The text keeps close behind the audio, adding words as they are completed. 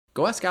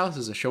Go Ask Alice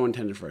is a show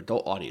intended for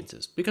adult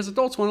audiences, because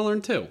adults want to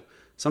learn too.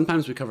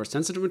 Sometimes we cover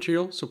sensitive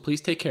material, so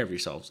please take care of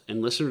yourselves, and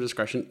listener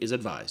discretion is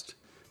advised.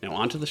 Now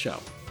on to the show.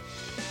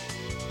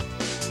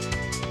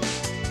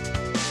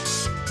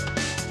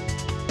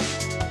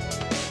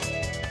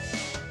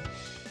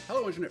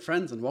 Hello internet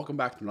friends, and welcome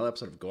back to another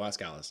episode of Go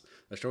Ask Alice,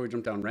 a show where we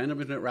jump down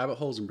random internet rabbit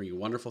holes and bring you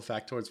wonderful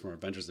factoids from our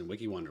adventures in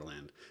Wiki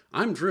Wonderland.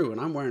 I'm Drew,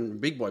 and I'm wearing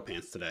big boy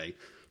pants today.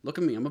 Look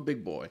at me, I'm a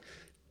big boy.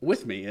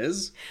 With me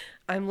is...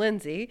 I'm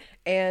Lindsay,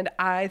 and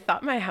I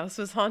thought my house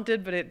was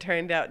haunted, but it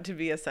turned out to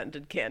be a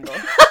scented candle.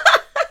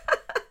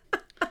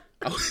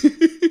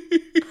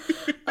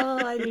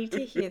 Oh, I need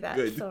to hear that.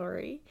 Good.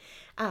 Sorry.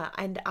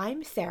 And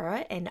I'm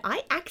Sarah, and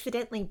I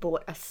accidentally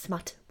bought a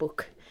smut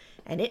book,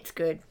 and it's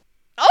good.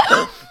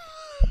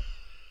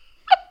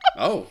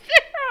 Oh.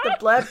 The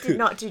blurb did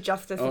not do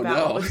justice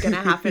about what was going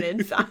to happen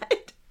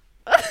inside.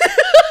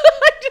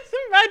 I just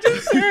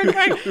imagine Sarah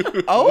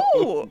going,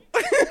 oh!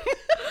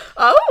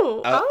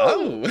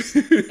 Oh.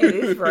 It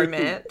is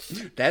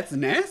romance. That's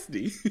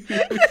nasty.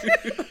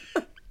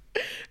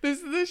 This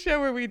is the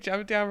show where we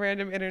jump down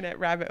random internet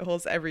rabbit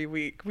holes every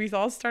week. We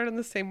all start on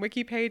the same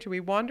wiki page and we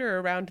wander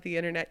around the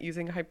internet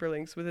using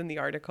hyperlinks within the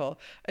article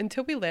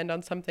until we land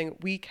on something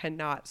we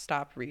cannot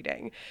stop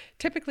reading.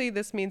 Typically,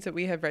 this means that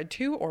we have read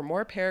 2 or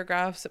more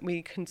paragraphs,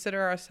 we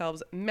consider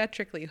ourselves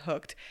metrically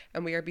hooked,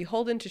 and we are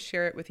beholden to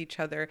share it with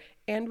each other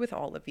and with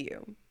all of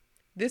you.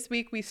 This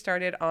week, we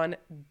started on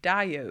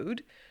diode,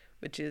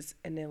 which is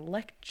an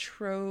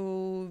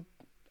electro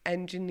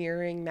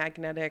engineering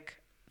magnetic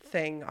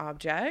thing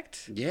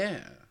object. Yeah.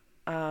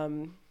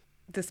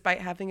 Despite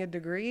having a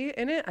degree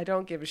in it, I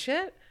don't give a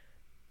shit.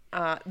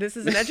 This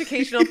is an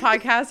educational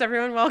podcast.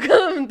 Everyone,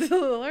 welcome to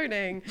the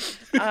learning.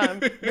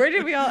 Where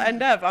did we all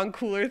end up on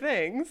cooler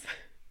things?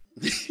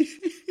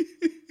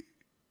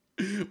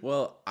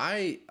 Well,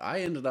 I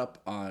ended up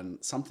on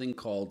something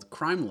called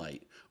Crime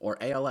Light, or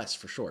ALS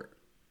for short.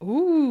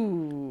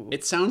 Ooh.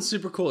 It sounds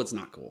super cool. It's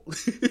not cool.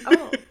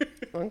 Oh,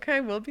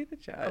 Okay, we'll be the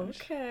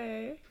judge.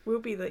 okay. You'll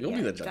be the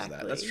judge exactly. of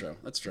that. That's true.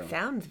 That's true.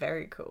 Sounds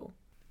very cool.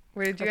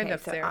 Where did you end Okay, up,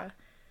 so Sarah?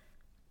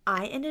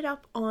 I ended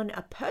up on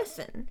a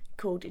person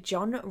called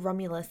John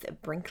Romulus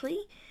Brinkley,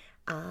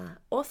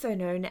 also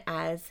known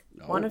as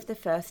one of the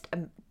first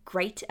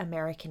great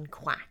American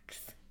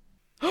quacks.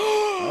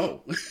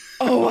 Oh.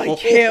 Oh, I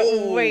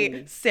can't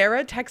wait.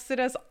 Sarah texted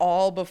us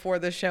all before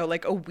the show,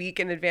 like a week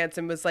in advance,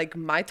 and was like,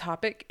 my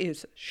topic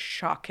is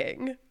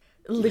shocking.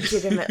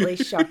 Legitimately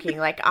shocking.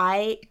 Like,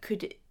 I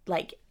could,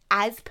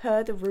 as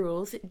per the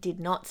rules, did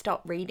not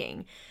stop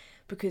reading,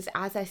 because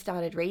as I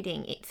started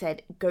reading, it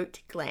said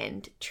goat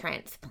gland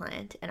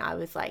transplant, and I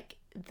was like,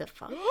 the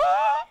fuck?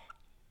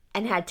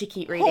 And had to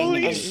keep reading.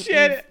 Holy and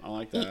shit. I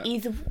like that.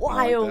 It is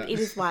wild. that. It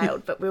is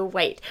wild. But we'll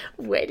wait.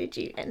 Where did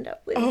you end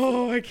up with?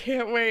 Oh, I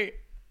can't wait.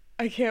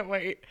 I can't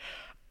wait.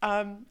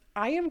 I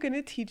am going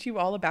to teach you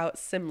all about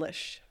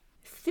Simlish.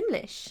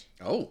 Simlish.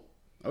 Oh,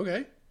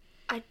 okay.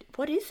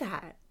 What is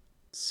that?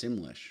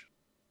 Simlish.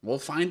 We'll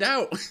find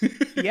out.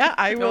 Yeah,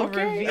 I will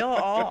Okay. reveal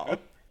all.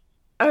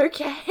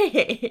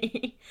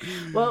 Okay.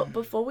 Well,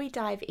 before we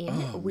dive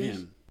in,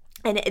 Man.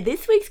 and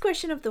this week's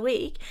question of the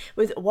week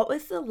was, what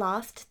was the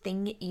last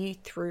thing you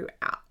threw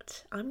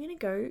out? I'm going to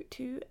go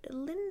to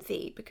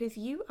Lindsay, because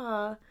you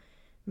are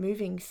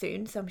moving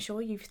soon, so I'm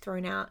sure you've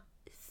thrown out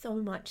so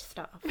much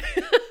stuff.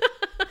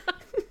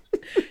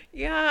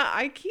 Yeah,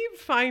 I keep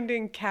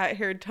finding cat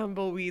hair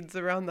tumbleweeds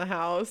around the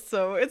house,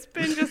 so it's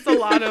been just a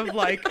lot of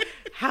like,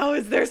 how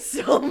is there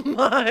so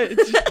much?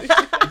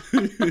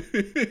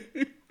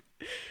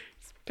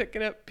 Just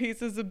picking up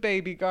pieces of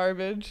baby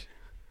garbage.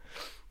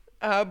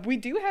 We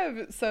do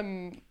have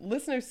some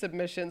listener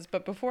submissions,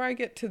 but before I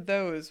get to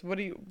those, what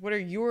are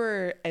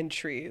your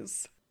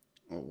entries?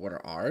 Well, what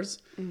are ours?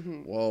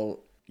 Mm-hmm.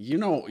 Well, you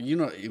know,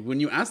 when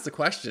you ask the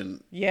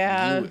question,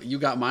 Yeah. you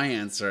got my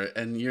answer,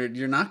 and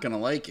you're not gonna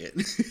like it.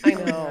 I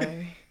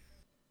know.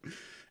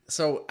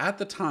 So at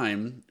the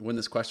time when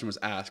this question was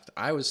asked,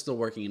 I was still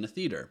working in a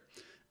theater,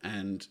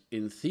 and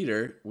in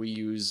theater we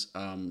use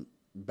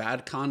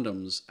bad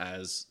condoms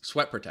as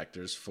sweat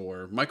protectors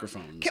for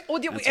microphones.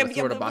 And so I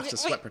threw out a box of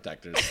sweat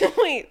protectors.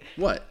 Wait,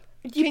 What?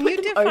 can you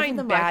put them over define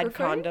the bad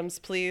microphone?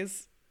 condoms,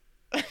 please?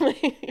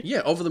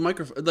 Yeah, over the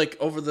microphone, like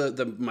over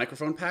the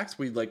microphone packs,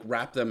 we like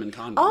wrap them in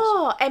condoms.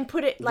 Oh, and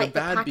put it like the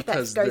bad pack that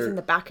because goes they're- in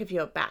the back of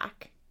your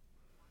back.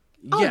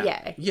 yeah, Oh,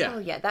 yeah. yeah. Oh,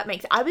 yeah, that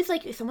makes... I was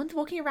like, someone's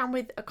walking around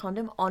with a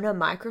condom on a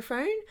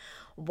microphone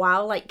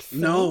while, like,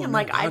 singing. No, I'm no,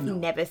 like, God, I've no.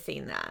 never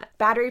seen that.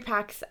 Battery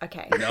packs,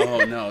 okay.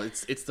 No,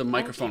 it's the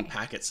microphone Okay.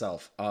 pack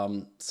itself.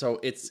 So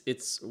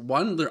it's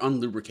one, they're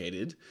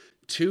unlubricated.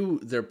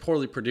 2, they're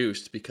poorly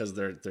produced because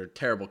they're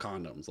terrible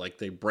condoms. Like,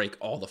 they break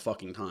all the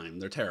fucking time.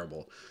 They're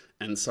terrible.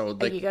 And so Are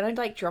like, you going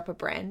to, like, drop a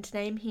brand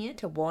name here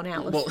to warn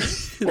out well,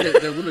 listeners?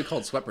 they're literally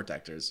called sweat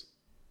protectors.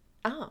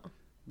 Oh.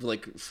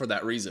 Like, for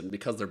that reason,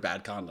 because they're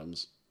bad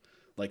condoms.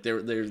 Like,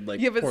 they're like,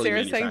 Yeah, but poorly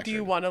Sarah's saying, do you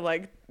manufactured. want to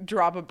like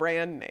drop a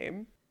brand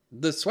name?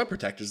 The sweat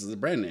protectors is the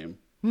brand name.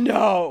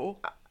 No.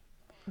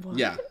 What?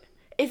 Yeah.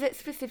 Is it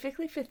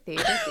specifically for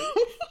theater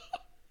things?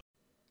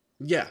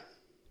 Yeah.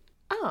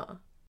 Oh.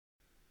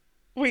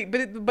 Wait,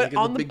 but Like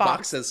on the the big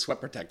box says sweat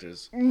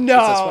protectors. No.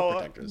 It says sweat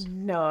protectors.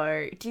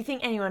 No. Do you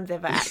think anyone's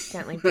ever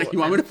accidentally bought You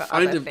want me to them for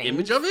find other an things?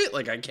 image of it?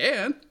 Like, I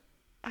can.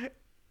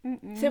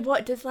 So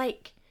what does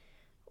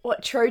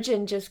what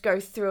Trojan just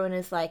goes through and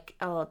is like,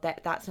 oh,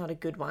 that's not a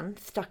good one.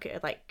 Chuck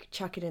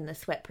it in the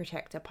sweat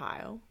protector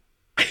pile.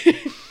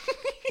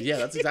 Yeah,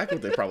 that's exactly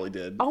what they probably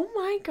did. Oh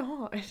my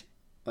god.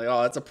 Like,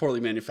 oh, that's a poorly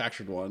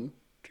manufactured one.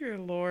 Dear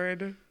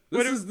Lord.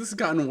 This has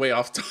gotten way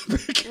off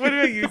topic. What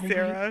about you,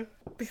 Sarah?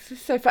 This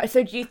is so fun. So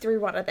you threw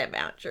one of them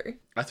out, Drew?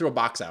 I threw a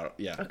box out,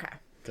 yeah. Okay.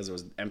 Because it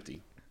was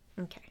empty.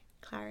 Okay.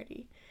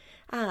 Clarity.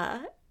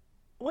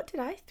 What did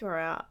I throw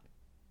out?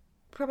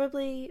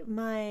 Probably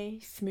my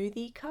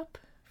smoothie cup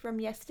from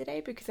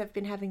yesterday because I've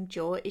been having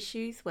jaw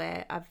issues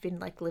where I've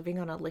been living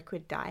on a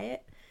liquid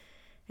diet.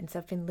 And so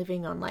I've been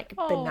living on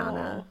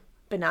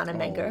banana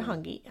mango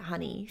honey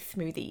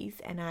smoothies,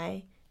 and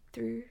I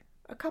threw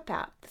a cup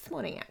out this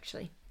morning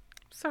actually.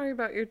 Sorry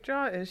about your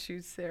jaw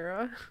issues,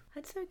 Sarah.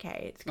 That's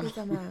okay. It's because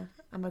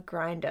I'm a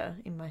grinder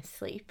in my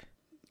sleep.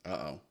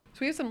 Uh-oh. So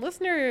we have some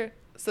listener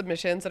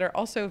submissions that are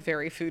also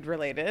very food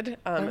related.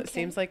 Okay. It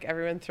seems like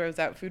everyone throws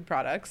out food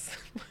products.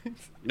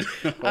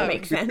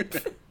 Makes sense.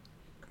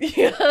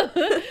 Yeah.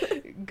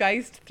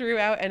 Geist threw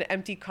out an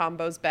empty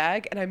combos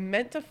bag, and I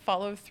meant to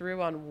follow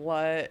through on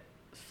what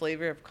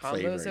flavor of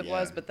combos it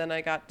was, but then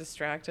I got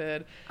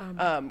distracted. What's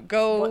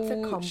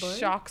a combo?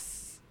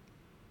 Shocks.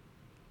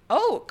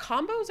 Oh,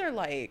 combos are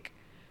like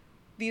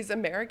these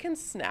American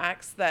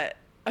snacks that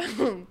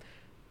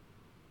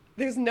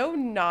there's no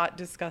not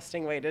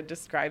disgusting way to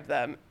describe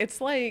them.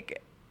 It's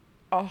like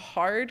a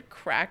hard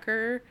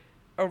cracker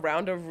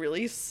around a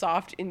really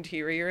soft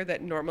interior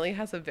that normally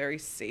has a very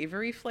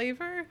savory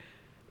flavor.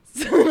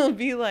 So it'll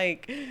be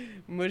like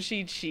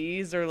mushy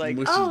cheese or like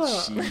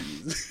cheese.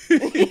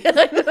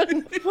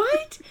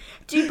 What?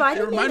 Do you buy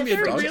them in remind the me of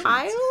fridge Dungeons.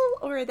 aisle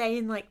or are they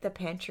in the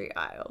pantry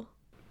aisle?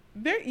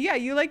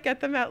 You get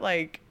them at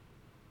like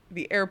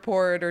the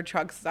airport or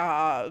truck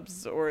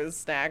stops or the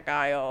snack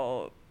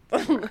aisle.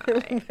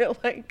 Right.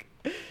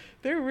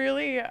 they're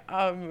really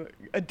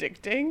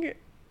addicting.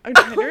 I'm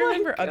trying to Oh my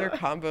remember other God.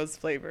 combos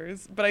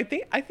flavors, but I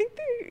think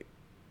they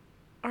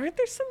aren't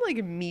there some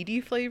like meaty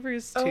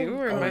flavors too,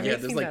 or am I Yeah,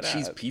 making there's like that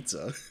cheese up?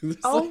 pizza. There's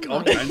Oh like all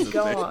my kinds of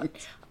god.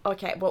 things.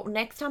 Okay, well,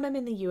 next time I'm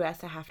in the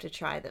US, I have to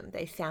try them.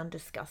 They sound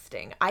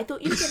disgusting. I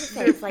thought you were going to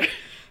say it's like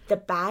the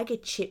bag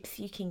of chips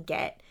you can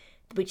get,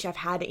 which I've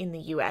had in the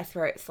US,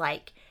 where it's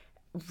like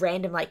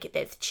random, like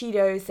there's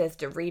Cheetos, there's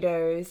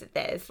Doritos,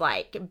 there's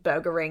like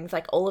burger rings,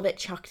 like all of it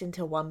chucked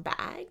into one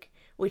bag,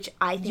 which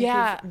I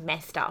think is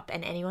messed up.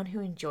 And anyone who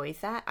enjoys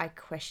that, I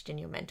question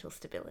your mental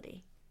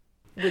stability.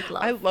 With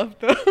love. I love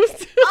those.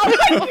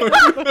 Oh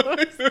my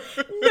God.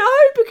 No,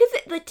 because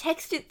the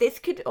texture, this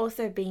could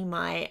also be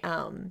my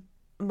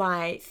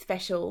my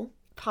special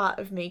part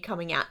of me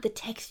coming out. The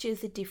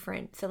textures are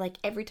different. So like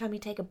every time you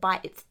take a bite,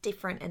 it's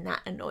different, and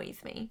that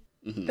annoys me.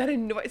 That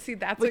annoys. See,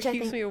 that's Which what I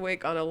keeps think- me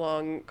awake on a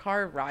long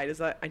car ride. Is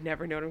that I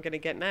never know what I'm gonna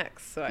get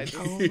next. So I just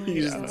Oh my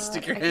You God. just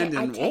stick your Okay,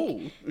 hand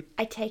in. Whoa.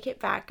 I take it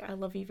back. I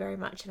love you very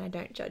much, and I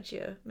don't judge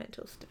your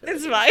mental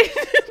stability. it's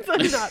fine.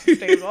 I'm not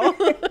stable.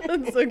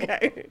 It's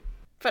okay.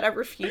 But I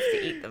refuse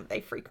to eat them. They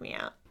freak me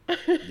out.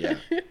 Yeah.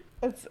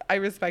 I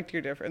respect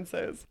your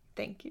differences.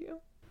 Thank you.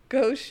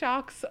 Go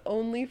Shocks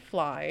Only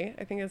Fly,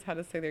 I think is how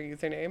to say their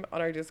username, on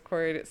our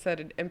Discord. It said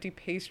an empty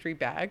pastry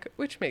bag,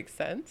 which makes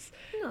sense.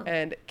 Oh.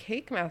 And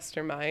Cake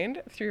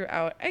Mastermind threw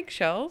out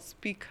eggshells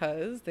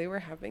because they were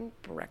having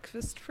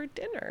breakfast for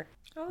dinner.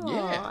 Oh,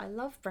 Yeah. I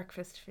love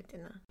breakfast for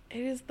dinner.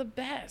 It is the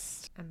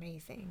best.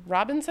 Amazing.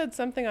 Robin said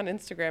something on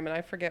Instagram and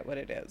I forget what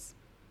it is.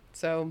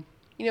 So,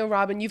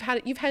 Robin, you've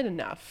had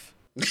enough.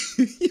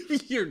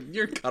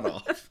 You're cut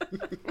off.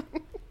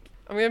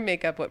 I'm going to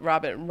make up what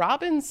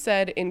Robin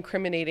said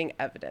incriminating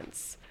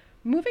evidence.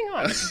 Moving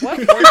on.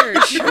 What order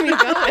should we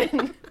go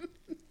in?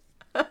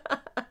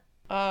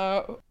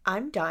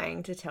 I'm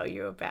dying to tell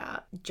you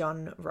about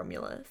John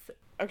Romulus.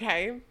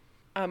 Okay.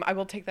 I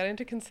will take that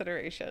into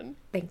consideration.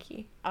 Thank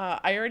you.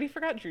 I already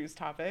forgot Drew's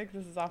topic.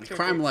 This is off to a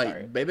Crime great light,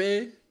 start.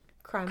 baby.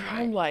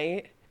 Crime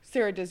light.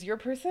 Sarah, does your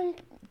person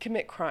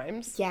commit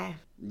crimes? Yeah.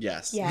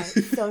 Yes. Yeah.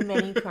 So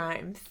many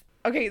crimes.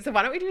 Okay, so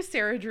why don't we do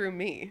Sarah, Drew,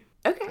 me?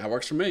 Okay. That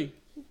works for me.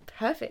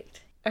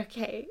 Perfect.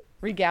 Okay.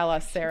 Regale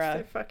us, So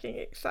Sarah. fucking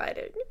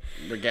exciting.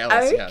 Regale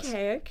us, yes.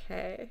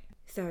 Okay.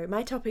 So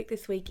my topic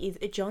this week is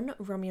John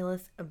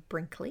Romulus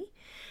Brinkley.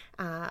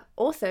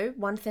 Also,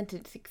 one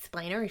sentence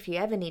explainer if you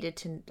ever needed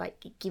to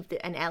give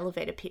an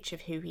elevator pitch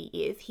of who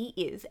he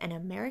is an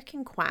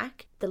American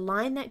quack. The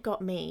line that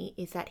got me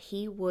is that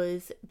he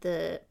was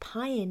the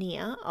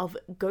pioneer of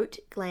goat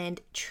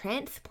gland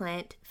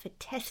transplant for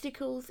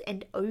testicles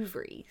and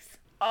ovaries.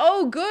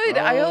 Oh, good.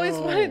 I always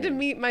Oh. wanted to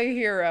meet my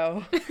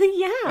hero.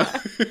 Yeah.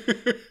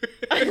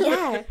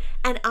 Yeah.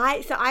 And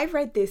I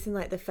read this in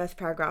the first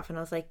paragraph and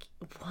I was like,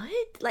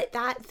 what?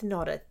 That's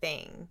not a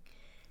thing.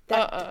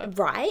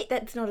 Right?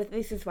 That's not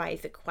this is why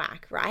he's a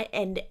quack, right?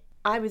 And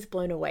I was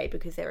blown away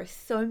because there are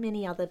so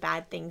many other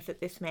bad things that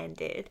this man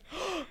did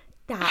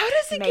that How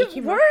does it make get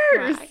him worse?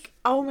 a quack.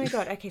 Oh my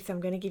god. Okay, so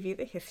I'm going to give you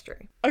the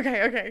history.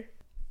 Okay.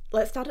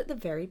 Let's start at the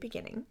very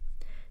beginning.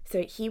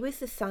 So he was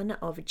the son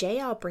of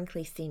J.R.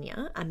 Brinkley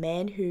Sr., a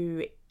man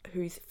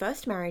whose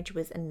first marriage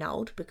was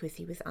annulled because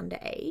he was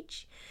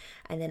underage.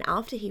 And then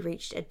after he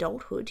reached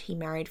adulthood, he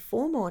married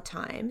 4 more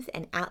times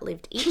and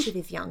outlived each of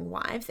his young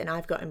wives. And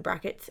I've got in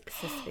brackets,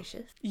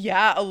 suspicious.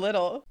 Yeah, a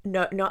little.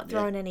 No, not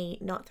throwing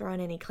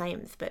any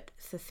claims, but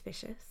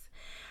suspicious.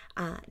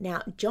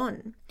 Now,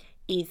 John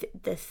is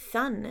the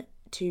son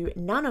to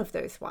none of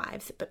those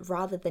wives, but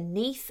rather the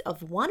niece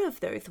of one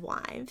of those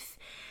wives.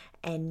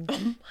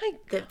 And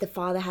the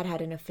father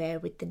had an affair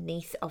with the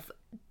niece of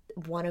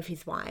one of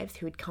his wives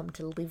who had come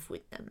to live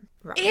with them.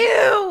 Right?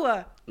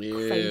 Ew!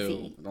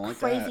 Crazy, don't like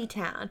crazy that.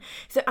 town.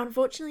 So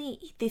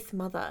unfortunately, this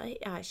mother,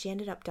 she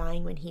ended up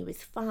dying when he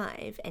was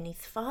 5, and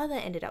his father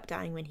ended up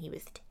dying when he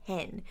was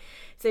 10.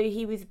 So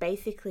he was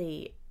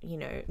basically,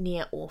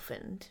 near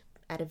orphaned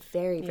at a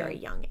very, very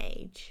young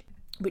age,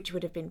 which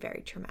would have been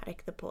very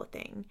traumatic, the poor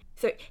thing.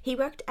 So he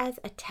worked as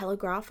a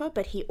telegrapher,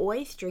 but he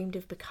always dreamed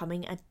of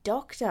becoming a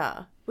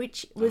doctor,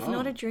 which was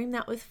not a dream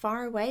that was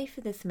far away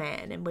for this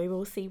man, and we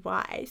will see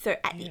why. So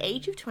at the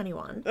age of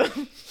 21,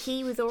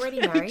 he was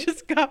already married.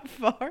 Just got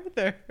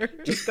farther.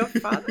 Just got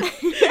farther.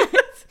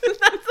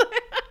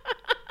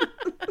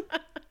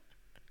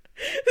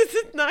 This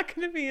is not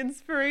going to be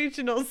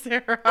inspirational,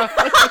 Sarah. What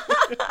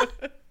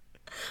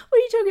are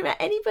you talking about?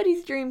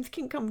 Anybody's dreams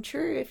can come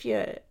true if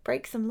you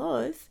break some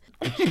laws.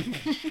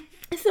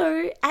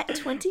 So at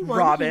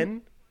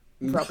 21,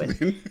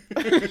 Robin.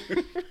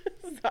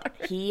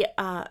 He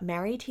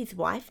married his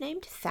wife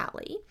named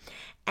Sally,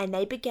 and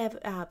they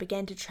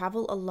began to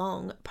travel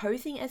along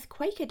posing as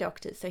Quaker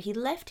doctors. So he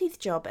left his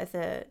job as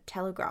a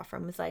telegrapher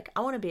and was like,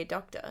 I want to be a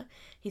doctor.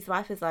 His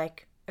wife was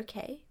like,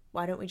 okay,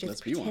 why don't we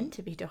just pretend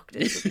to be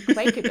doctors with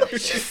Quaker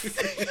doctors?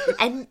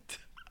 And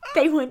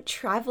they went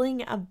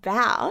traveling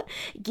about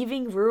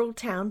giving rural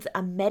towns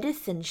a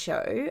medicine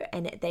show,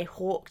 and they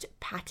hawked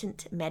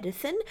patent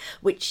medicine,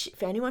 which,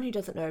 for anyone who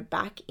doesn't know,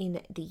 back in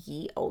the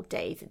ye old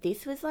days,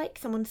 this was like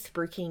someone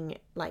spruiking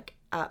like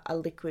a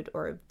liquid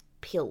or a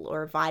pill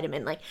or a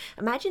vitamin. Like,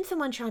 imagine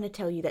someone trying to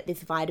tell you that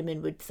this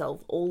vitamin would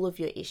solve all of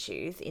your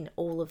issues in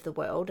all of the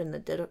world, and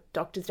the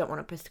doctors don't want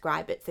to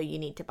prescribe it, so you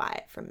need to buy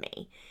it from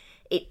me.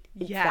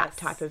 It's that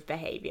type of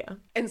behavior.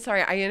 And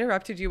sorry, I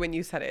interrupted you when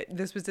you said it.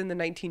 This was in the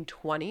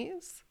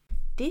 1920s?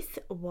 This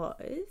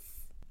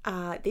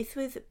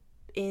was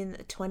in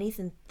the 20s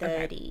and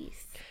 30s. Okay.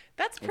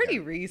 That's pretty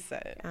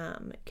recent.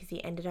 Because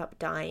he ended up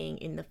dying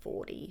in the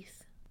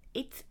 40s.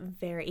 It's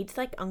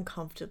like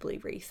uncomfortably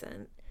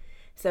recent.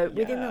 So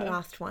within the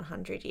last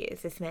 100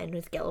 years, this man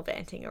was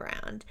gallivanting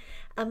around.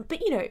 But,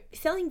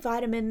 selling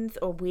vitamins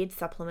or weird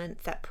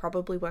supplements that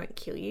probably won't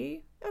kill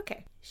you,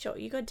 okay, sure,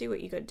 you got to do what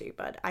you got to do,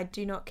 bud. I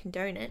do not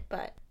condone it,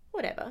 but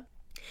whatever.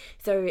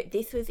 So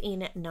this was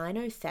in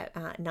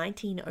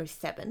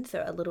 1907,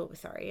 so a little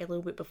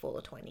bit before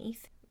the 20s.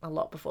 A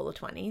lot before the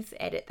 20s.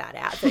 Edit that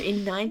out. So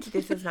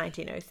this was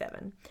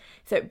 1907.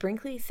 So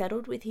Brinkley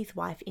settled with his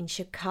wife in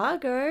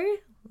Chicago,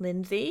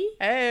 Lindsay.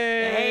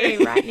 Hey,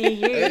 right near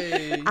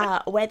you.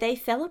 Where they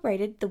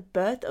celebrated the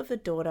birth of a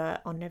daughter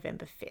on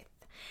November 5th.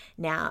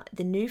 Now,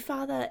 the new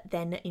father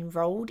then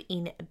enrolled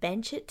in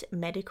Benchett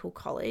Medical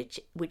College,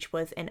 which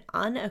was an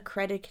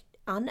unaccredited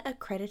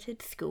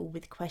school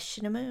with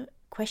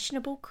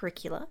questionable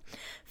curricula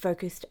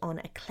focused on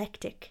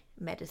eclectic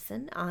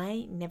medicine.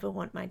 I never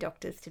want my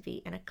doctors to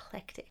be an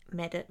eclectic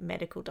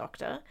medical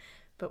doctor,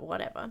 but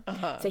whatever.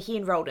 So he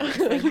enrolled in it.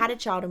 So he had a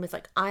child and was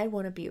like, I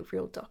want to be a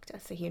real doctor.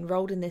 So he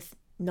enrolled in this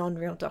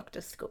non-real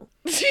doctor school.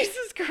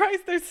 Jesus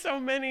Christ, there's so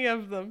many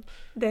of them.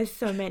 There's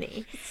so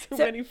many.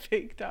 so many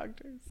fake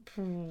doctors.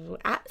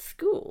 At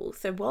school,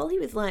 so while he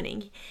was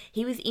learning,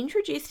 he was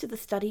introduced to the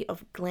study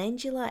of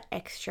glandular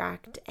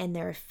extract and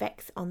their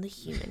effects on the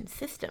human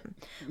system,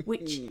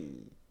 which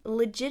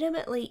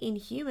legitimately in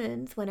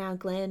humans, when our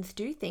glands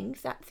do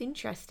things, that's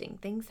interesting.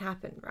 Things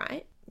happen,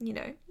 right?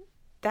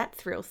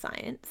 That's real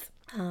science.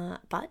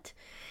 But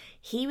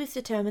he was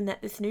determined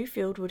that this new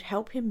field would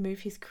help him move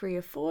his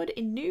career forward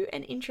in new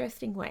and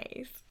interesting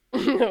ways.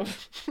 Yeah,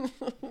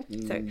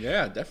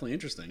 definitely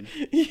interesting.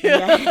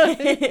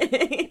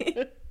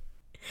 Yeah.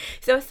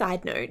 So a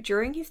side note,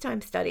 during his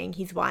time studying,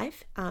 his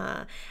wife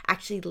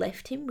actually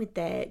left him with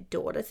their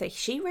daughter. So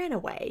she ran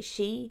away.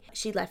 She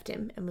left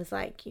him and was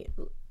like,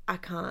 I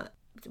can't,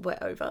 we're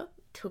over.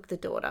 Took the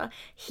daughter.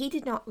 He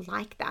did not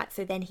like that.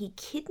 So then he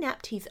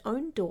kidnapped his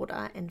own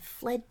daughter and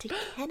fled to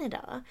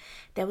Canada.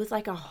 There was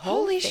like a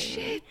whole Holy thing.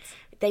 shit.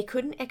 They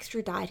couldn't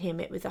extradite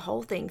him. It was a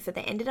whole thing. So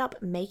they ended up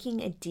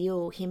making a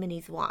deal, him and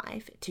his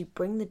wife, to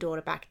bring the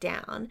daughter back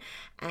down.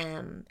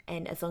 And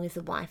as long as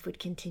the wife would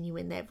continue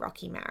in their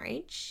rocky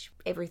marriage,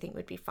 everything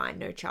would be fine.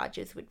 No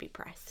charges would be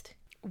pressed.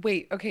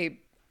 Wait, okay.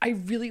 I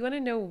really want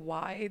to know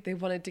why they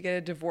wanted to get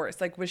a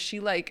divorce. Like, was she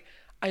like,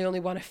 I only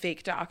want a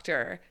fake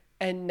doctor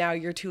and now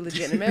you're too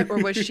legitimate? Or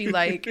was she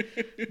like,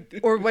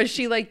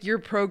 your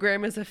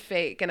program is a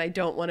fake and I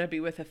don't want to be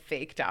with a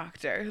fake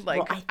doctor?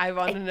 Like, well, I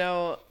want to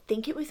know. I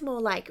think it was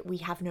more like, we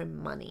have no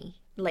money.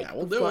 Like, Yeah,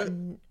 we'll we've do got it.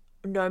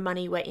 no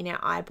money. We're in our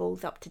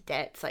eyeballs up to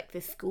debts. Like,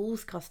 the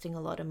school's costing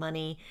a lot of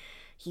money.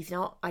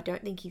 I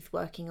don't think he's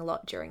working a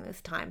lot during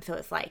this time. So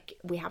it's like,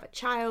 we have a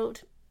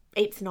child.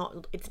 It's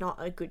not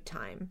a good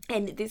time.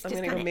 And this I'm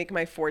just gonna kind go of, make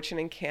my fortune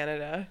in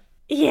Canada.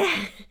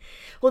 yeah.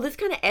 Well, this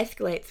kind of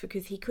escalates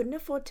because he couldn't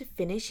afford to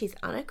finish his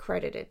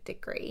unaccredited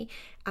degree.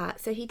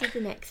 So he did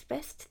the next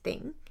best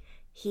thing.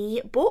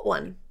 He bought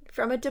one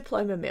from a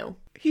diploma mill.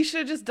 He should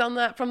have just done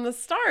that from the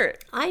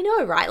start. I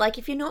know, right? Like,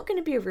 if you're not going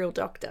to be a real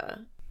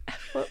doctor,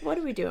 what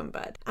are we doing,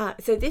 bud?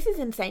 So this is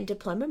insane.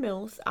 Diploma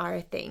mills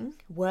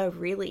were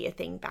really a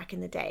thing back in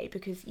the day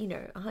because,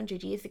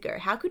 100 years ago,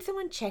 how could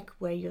someone check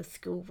where your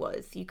school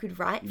was? You could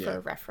write for a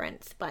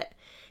reference, but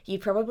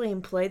you'd probably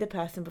employ the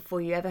person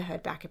before you ever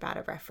heard back about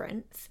a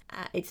reference.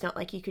 It's not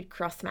like you could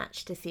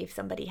cross-match to see if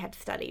somebody had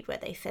studied where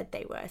they said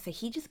they were. So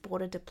he just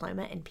bought a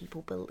diploma and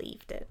people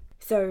believed it.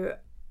 So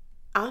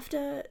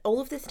after all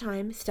of this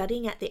time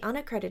studying at the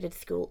unaccredited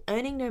school,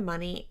 earning no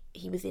money,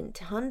 he was in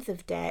tons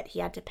of debt. He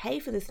had to pay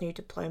for this new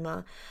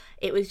diploma.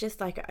 It was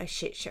just like a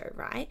shit show,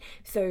 right?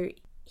 So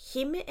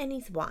him and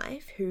his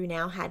wife, who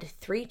now had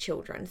 3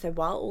 children, so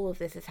while all of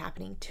this is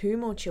happening, 2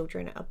 more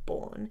children are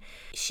born.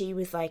 She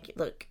was like,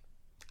 look,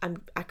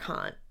 I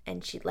can't.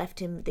 And she left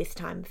him this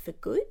time for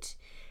good.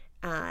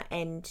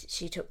 And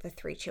she took the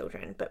 3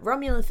 children. But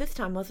Romulus this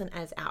time wasn't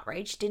as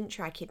outraged, didn't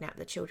try to kidnap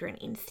the children.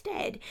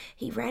 Instead,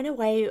 he ran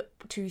away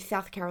to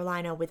South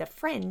Carolina with a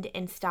friend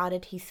and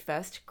started his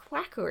first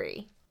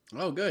quackery.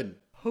 Oh, good.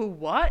 Who,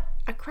 what?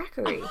 A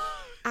quackery.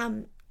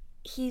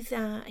 His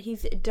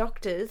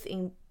doctors,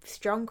 in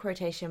strong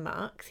quotation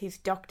marks, his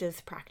doctor's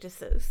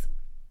practices.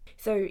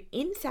 So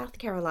in South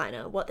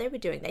Carolina, what they were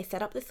doing, they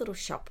set up this little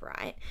shop,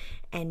 right?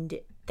 And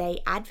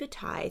they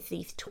advertised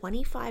these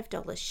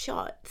 $25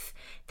 shots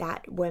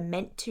that were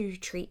meant to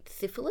treat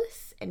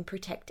syphilis and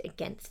protect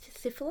against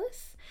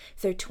syphilis.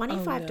 So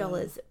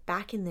 $25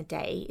 back in the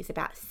day is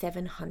about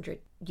 $700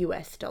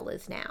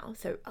 US now.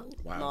 So a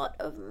lot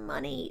of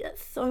money.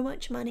 That's so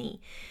much money.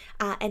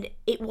 And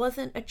it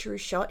wasn't a true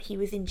shot. He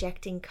was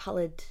injecting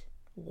colored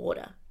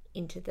water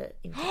into the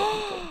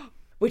people.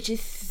 Which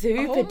is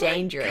super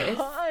dangerous.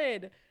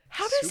 God.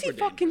 How does Super he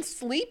fucking dangerous.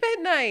 sleep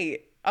at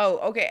night? Oh,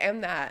 okay,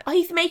 and that. Oh,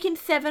 he's making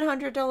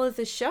 $700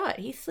 a shot.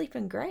 He's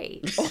sleeping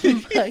great. Oh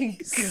my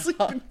God.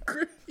 Sleeping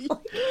great.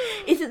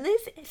 Isn't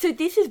this? So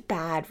this is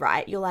bad,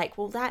 right? You're like,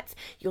 well,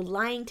 you're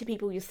lying to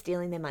people, you're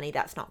stealing their money.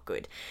 That's not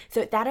good.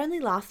 So that only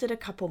lasted a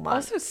couple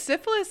months. Also,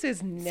 syphilis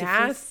is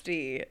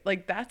nasty.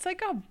 Like, that's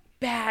like a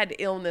bad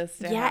illness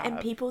to have. And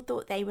people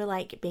thought they were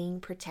like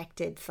being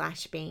protected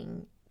 /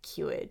 being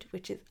cured,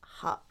 which is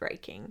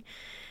heartbreaking.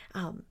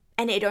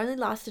 And it only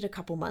lasted a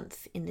couple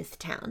months in this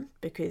town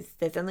because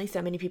there's only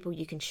so many people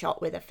you can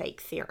shot with a fake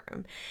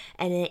serum.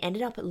 And they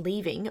ended up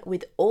leaving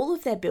with all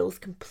of their bills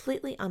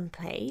completely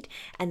unpaid.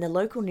 And the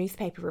local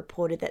newspaper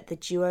reported that the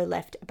duo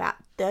left about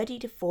 30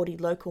 to 40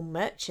 local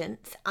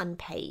merchants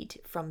unpaid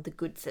from the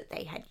goods that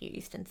they had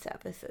used and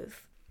services.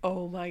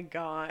 Oh my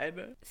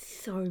God.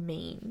 So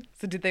mean.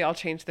 So did they all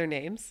change their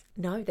names?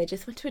 No, they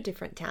just went to a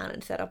different town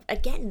and set up,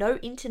 again, no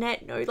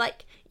internet,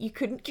 you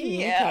couldn't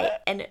communicate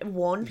and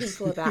warn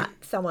people about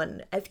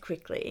someone as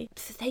quickly.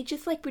 So they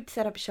just would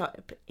set up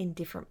shop in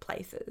different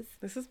places.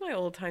 This is my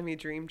old-timey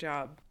dream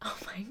job. Oh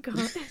my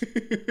God.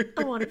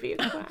 I want to be a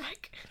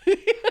quack.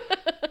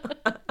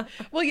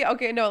 Well, yeah,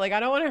 okay, no, I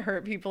don't want to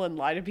hurt people and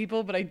lie to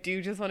people, but I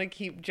do just want to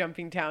keep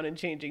jumping town and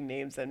changing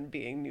names and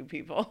being new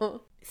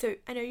people. So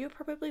I know you're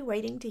probably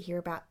waiting to hear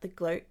about the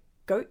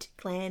goat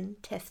gland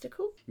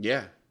testicle.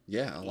 Yeah,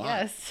 a lot.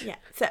 Yes. Yeah.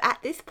 So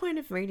at this point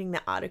of reading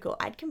the article,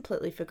 I'd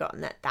completely forgotten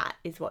that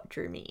is what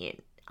drew me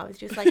in. I was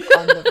just on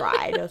the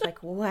ride. I was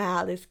like,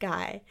 wow, this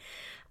guy.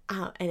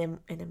 And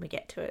then we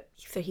get to it.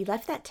 So he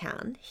left that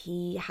town.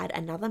 He had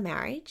another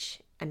marriage,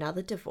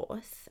 another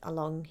divorce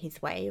along his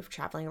way of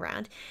traveling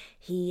around.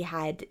 He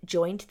had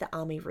joined the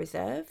Army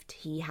Reserve.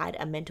 He had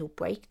a mental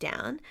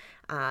breakdown,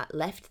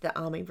 left the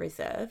Army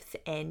Reserves,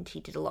 and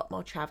he did a lot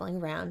more traveling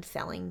around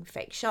selling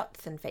fake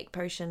shots and fake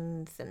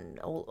potions and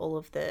all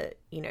of the,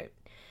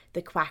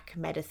 the quack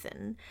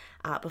medicine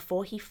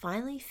before he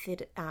finally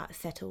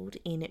settled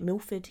in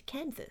Milford,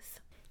 Kansas.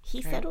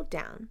 He settled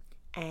down.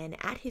 And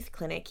at his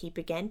clinic, he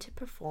began to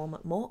perform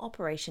more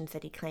operations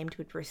that he claimed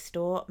would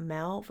restore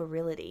male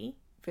virility.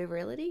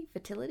 Virility?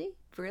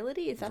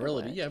 Virility? Is that a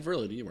word? Yeah,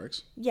 virility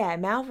works. Yeah,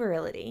 male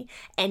virility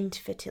and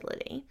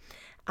fertility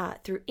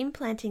through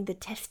implanting the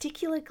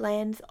testicular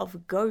glands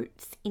of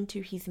goats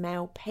into his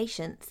male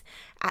patients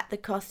at the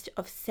cost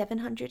of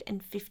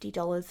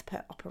 $750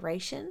 per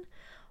operation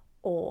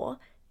or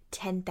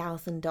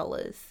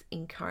 $10,000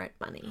 in current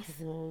money.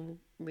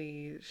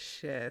 Holy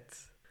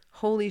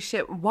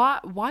shit.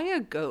 Why a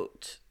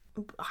goat?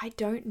 I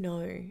don't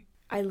know.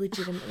 I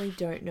legitimately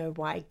don't know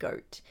why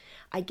goat.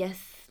 I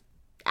guess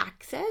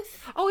access?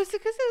 Oh, is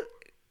it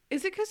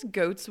because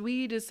goat's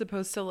weed is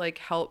supposed to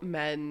help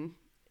men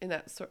in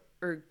that sort,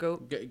 or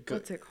goat?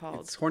 What's it called?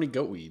 It's horny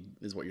goat weed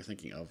is what you're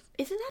thinking of.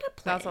 Isn't that a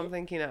plant? That's what I'm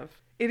thinking of.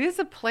 It is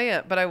a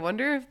plant, but I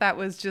wonder if that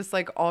was just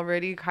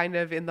already kind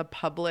of in the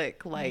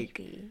public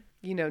Maybe.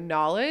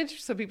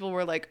 knowledge. So people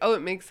were like, oh,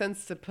 it makes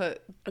sense to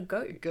put A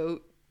goat.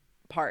 goat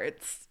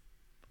parts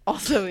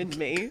also in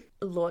me.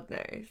 Lord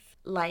knows.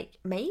 Like,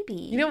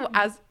 maybe.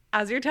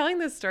 As you're telling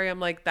this story, I'm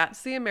like,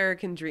 that's the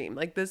American dream.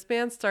 Like, this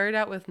man started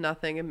out with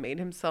nothing and made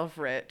himself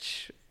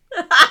rich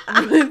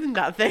with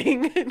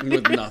nothing.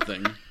 With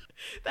nothing.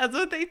 That's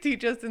what they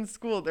teach us in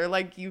school. They're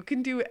like, you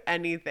can do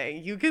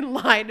anything. You can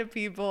lie to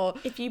people.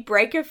 If you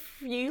break a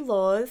few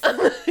laws,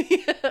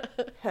 Yeah.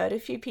 hurt a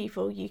few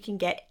people, you can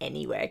get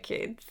anywhere,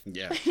 kids.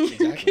 Yeah,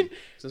 exactly.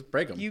 Just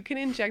break them. You can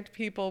inject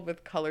people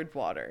with colored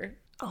water.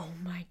 Oh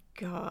my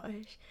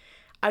gosh.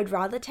 I'd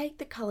rather take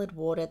the coloured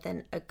water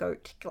than a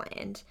goat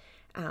gland.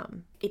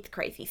 It's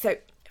crazy. So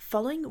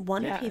following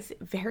one of his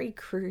very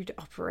crude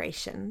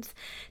operations,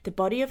 the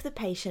body of the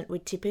patient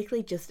would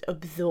typically just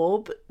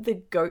absorb the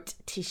goat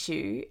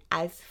tissue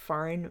as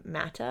foreign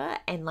matter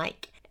and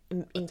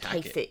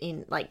encase it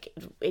in,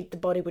 the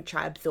body would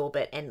try absorb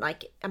it. And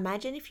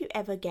imagine if you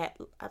ever get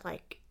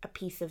a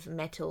piece of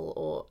metal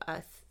or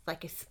a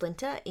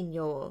splinter in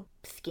your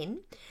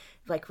skin,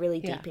 really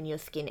deep in your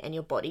skin, and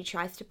your body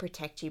tries to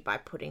protect you by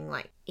putting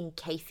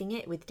encasing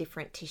it with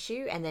different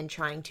tissue and then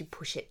trying to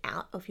push it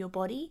out of your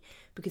body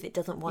because it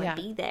doesn't want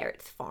to be there,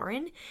 it's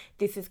foreign.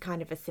 This is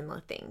kind of a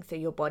similar thing. So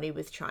your body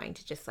was trying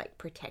to just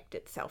protect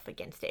itself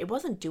against it. It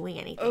wasn't doing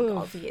anything,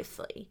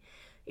 obviously.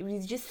 It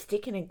was just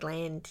sticking a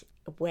gland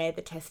where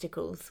the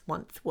testicles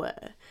once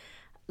were.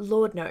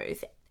 Lord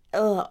knows.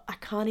 I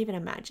can't even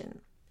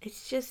imagine.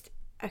 It's just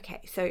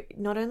okay. So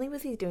not only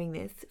was he doing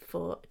this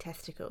for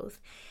testicles,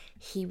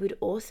 he would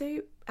also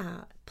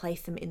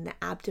place them in the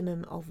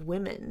abdomen of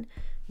women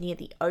near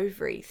the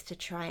ovaries to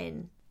try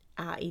and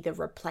either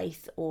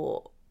replace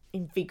or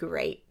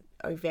invigorate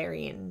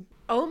ovarian.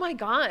 Oh my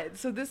God.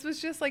 So this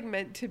was just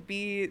meant to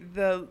be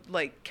the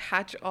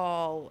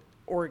catch-all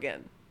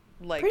organ.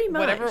 Pretty much.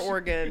 Whatever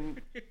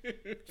organ.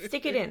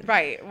 Stick it in.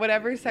 Right.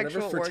 Whatever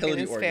sexual organ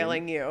is organ.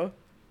 failing you.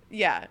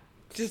 Yeah.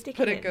 Just Stick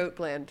put it a in. goat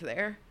gland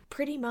there.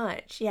 Pretty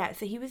much, yeah.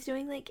 So he was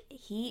doing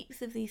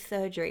heaps of these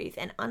surgeries,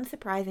 and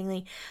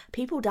unsurprisingly,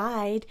 people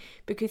died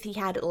because he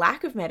had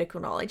lack of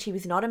medical knowledge. He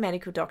was not a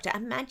medical doctor.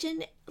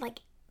 Imagine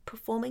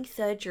performing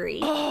surgery.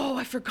 Oh,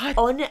 I forgot.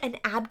 On an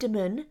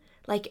abdomen.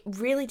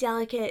 Really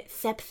delicate.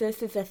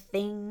 Sepsis is a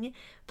thing.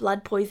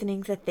 Blood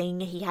poisoning's a thing.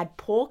 He had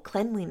poor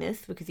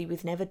cleanliness because he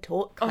was never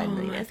taught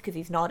cleanliness because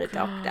he's not a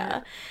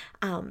doctor.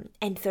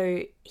 And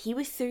so he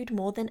was sued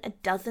more than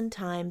 12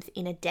 times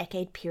in a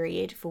decade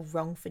period for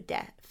wrongful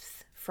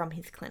deaths from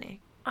his clinic.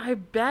 I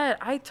bet.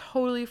 I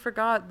totally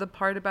forgot the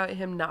part about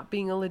him not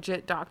being a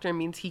legit doctor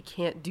means he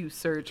can't do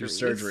surgery.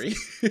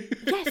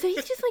 Yeah, so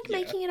he's just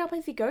making it up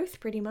as he goes,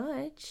 pretty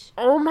much.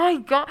 Oh my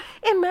God.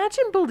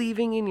 Imagine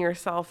believing in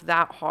yourself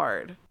that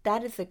hard.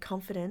 That is the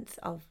confidence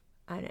of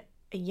a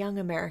young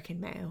American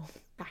male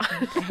back in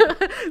the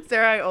day.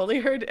 Sarah, I only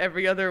heard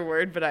every other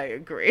word, but I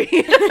agree.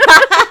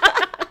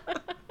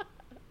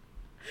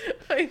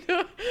 I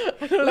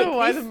don't know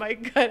why the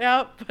mic cut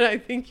out, but I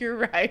think you're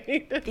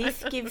right.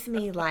 This gives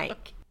me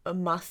a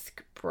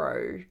Musk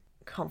bro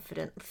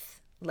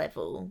confidence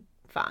level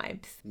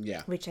vibes.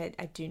 Yeah. Which I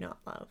do not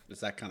love.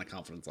 It's that kind of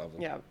confidence level.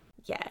 Yeah.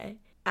 Yeah.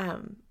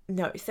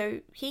 No, so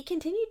he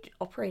continued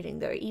operating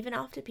though, even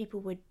after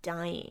people were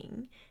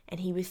dying, and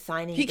he was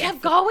signing. He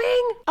kept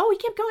going? Oh, he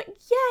kept going.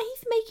 Yeah,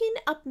 he's making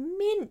a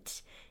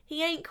mint.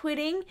 He ain't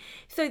quitting.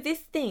 So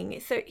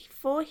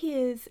for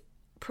his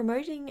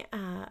promoting,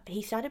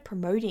 he started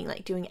promoting,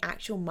 doing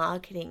actual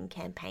marketing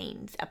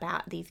campaigns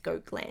about these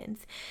goat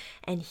glands,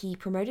 and he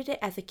promoted it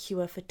as a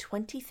cure for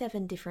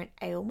 27 different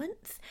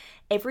ailments,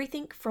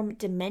 everything from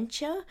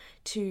dementia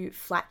to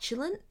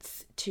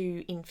flatulence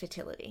to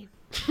infertility.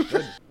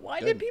 Why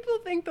did people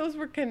think those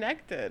were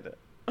connected?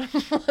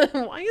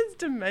 Why is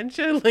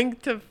dementia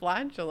linked to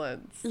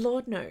flatulence?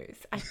 Lord knows.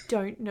 I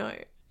don't know.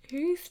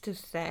 Who's to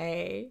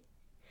say?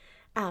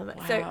 Wow.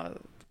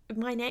 So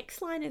my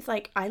next line is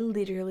I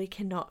literally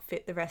cannot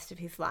fit the rest of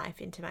his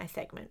life into my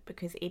segment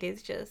because it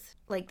is just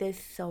there's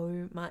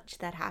so much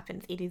that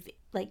happens. It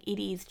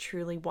is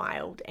truly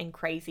wild and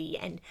crazy,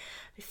 and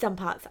some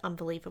parts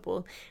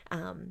unbelievable.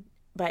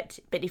 But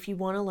if you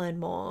want to learn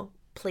more,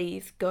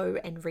 please go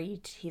and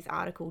read his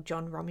article,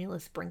 John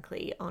Romulus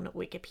Brinkley, on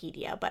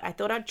Wikipedia. But I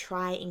thought I'd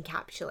try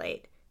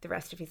encapsulate the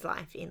rest of his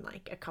life in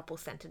a couple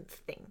sentence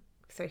thing.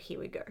 So here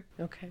we go.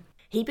 Okay.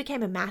 He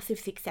became a massive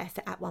success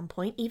at one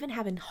point, even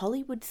having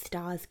Hollywood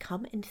stars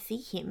come and see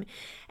him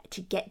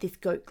to get this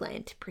goat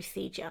gland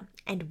procedure.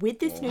 And with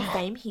this new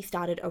fame, he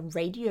started a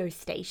radio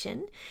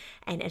station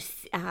and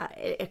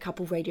a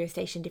couple radio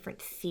station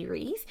different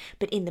series.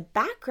 But in the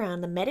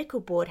background, the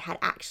medical board had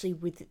actually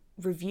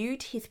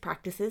reviewed his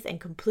practices and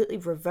completely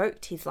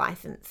revoked his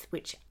license,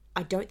 which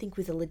I don't think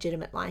was a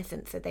legitimate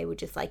license. So they were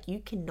just you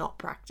cannot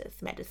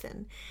practice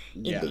medicine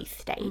in these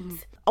states. Mm-hmm.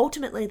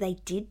 Ultimately, they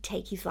did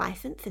take his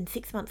license, and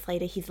 6 months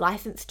later, his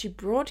license to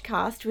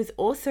broadcast was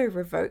also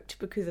revoked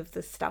because of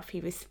the stuff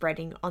he was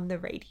spreading on the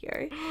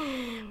radio.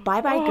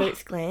 Bye-bye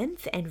goat's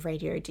glands and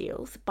radio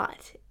deals,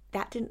 but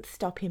that didn't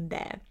stop him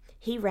there.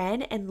 He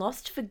ran and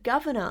lost for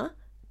governor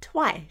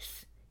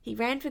twice He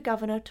ran for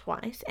governor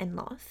twice and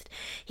lost.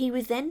 He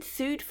was then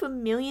sued for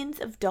millions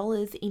of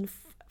dollars in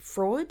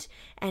fraud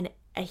and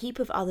a heap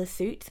of other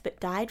suits, but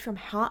died from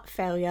heart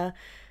failure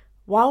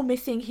while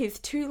missing his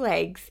 2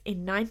 legs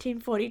in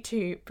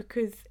 1942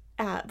 because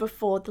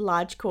before the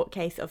large court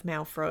case of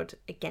mail fraud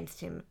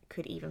against him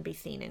could even be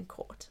seen in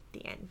court at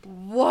the end.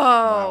 Whoa.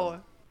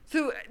 Wow.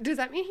 So does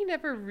that mean he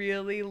never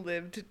really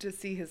lived to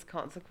see his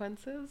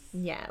consequences?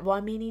 Yeah, well,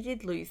 I mean, he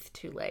did lose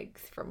 2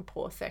 legs from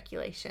poor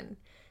circulation.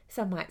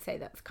 Some might say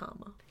that's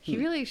karma. He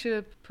really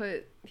should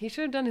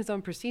have done his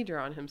own procedure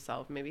on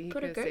himself. Maybe he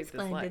could have saved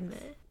his legs. In there.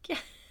 Yeah.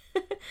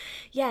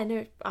 Yeah,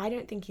 no, I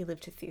don't think he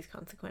lived to see his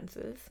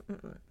consequences.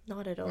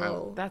 Not at all.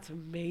 Wow, that's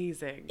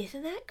amazing.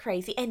 Isn't that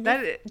crazy? And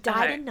that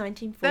died in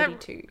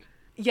 1942.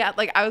 Yeah,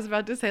 like I was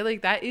about to say,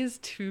 like that is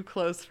too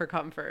close for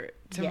comfort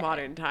to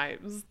modern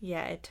times.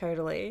 Yeah,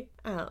 totally.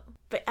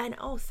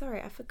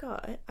 Sorry, I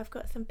forgot. I've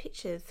got some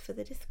pictures for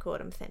the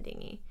Discord I'm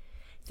sending you.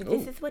 So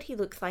this is what he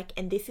looks like,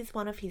 and this is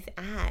one of his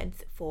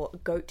ads for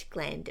goat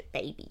gland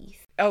babies.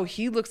 Oh,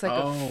 he looks like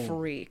a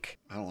freak.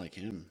 I don't like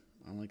him.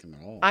 I don't like him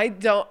at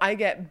all. I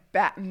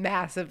get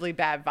massively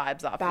bad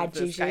vibes off of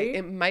this guy.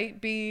 It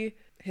might be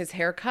his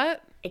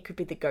haircut. It could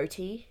be the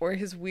goatee. Or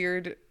his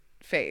weird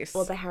face.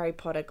 Or the Harry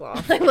Potter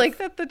glasses. I like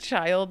that the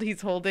child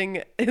he's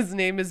holding, his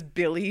name is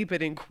Billy,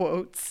 but in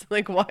quotes.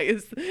 Like, why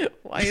is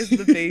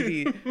the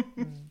baby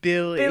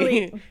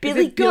Billy?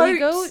 Billy Goat. Billy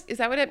Goat? Is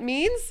that what it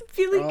means?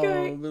 Billy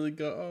Goat. Billy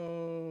Goat.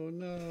 Oh,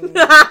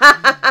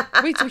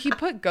 no. Wait, so he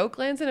put goat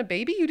glands in a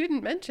baby? You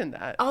didn't mention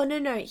that. Oh,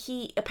 no.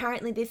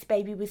 Apparently this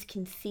baby was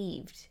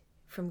conceived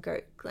from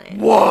goat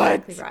glands.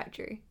 What? Exactly right,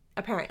 Drew.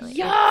 Apparently.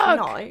 Yuck!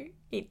 No,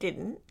 it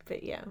didn't,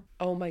 but yeah.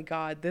 Oh my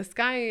God. This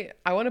guy,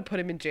 I want to put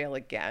him in jail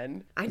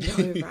again. I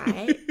know,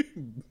 right?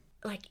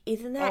 Like,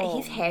 isn't that,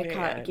 his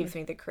haircut gives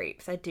me the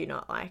creeps. I do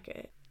not like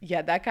it.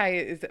 Yeah, that guy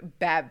is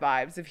bad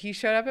vibes. If he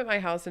showed up at my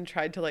house and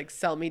tried to like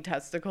sell me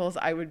testicles,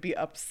 I would be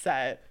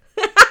upset.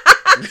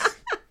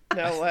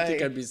 No way. I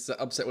think I'd be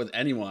upset with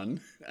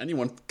anyone coming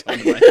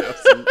to my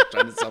house and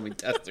trying to sell me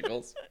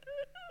testicles.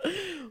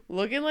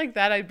 Looking like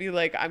that, I'd be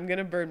like, I'm going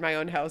to burn my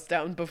own house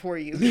down before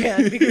you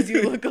can because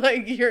you look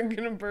like you're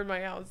going to burn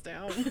my house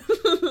down. Isn't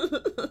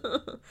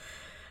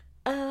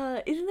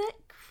that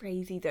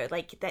crazy though?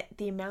 Like that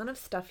the amount of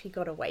stuff he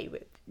got away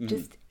with.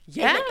 Just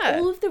yeah. And, like,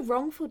 all of the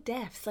wrongful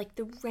deaths, like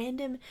the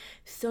random,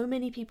 so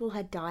many people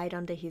had died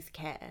under his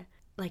care.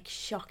 Like,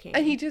 shocking.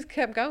 And he just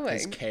kept going.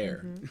 His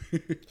care.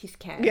 Mm-hmm. His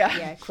care.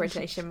 Yeah.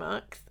 Quotation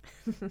marks.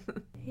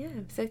 Yeah.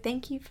 So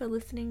thank you for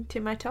listening to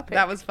my topic.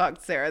 That was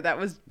fucked, Sarah.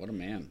 What a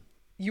man.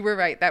 You were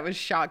right. That was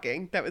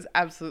shocking. That was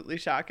absolutely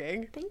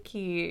shocking. Thank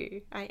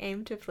you. I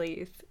aim to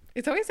please.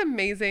 It's always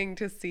amazing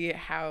to see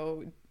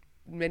how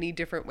many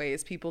different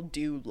ways people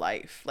do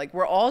life. Like,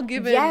 we're all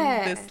given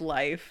this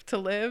life to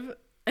live,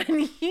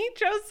 and he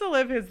chose to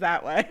live his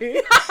that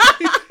way.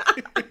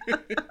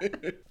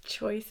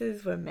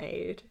 Choices were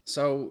made.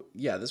 So,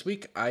 yeah, this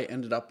week I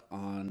ended up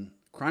on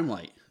Crime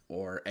Light,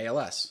 or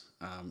ALS.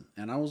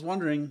 And I was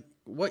wondering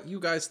what you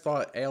guys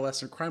thought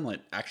ALS or Crime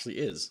Light actually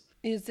is.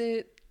 Is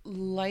it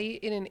light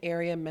in an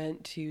area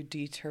meant to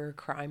deter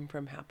crime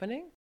from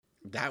happening?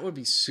 That would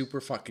be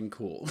super fucking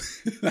cool.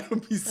 That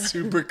would be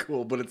super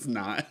cool, but it's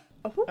not.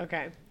 Oh.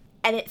 Okay.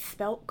 And it's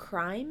spelt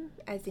crime,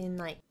 as in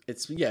like...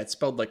 It's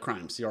spelled like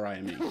crime,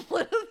 C-R-I-M-E.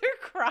 What other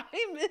crime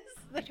is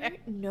there? I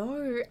don't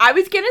know. I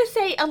was going to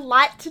say a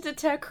light to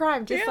deter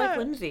crime, just like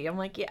Lindsay. I'm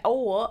like, yeah,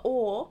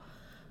 or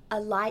a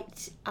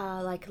light,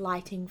 like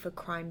lighting for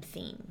crime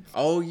scenes.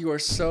 Oh, you are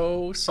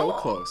so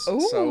close.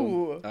 Ooh.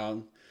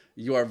 So,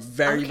 you are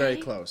very, very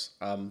close.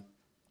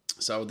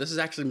 So this is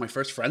actually my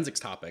first forensics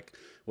topic,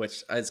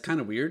 which is kind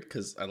of weird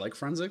because I like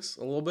forensics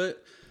a little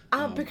bit.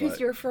 Because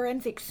you're a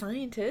forensic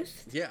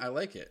scientist. Yeah, I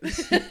like it.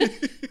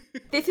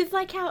 This is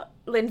like how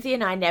Lindsay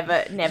and I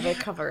never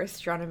cover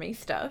astronomy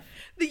stuff.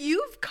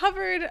 You've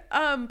covered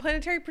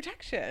planetary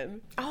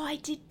protection. Oh, I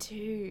did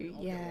too.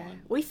 Yeah.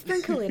 We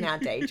sprinkle in our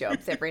day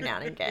jobs every now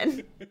and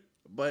again.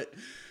 But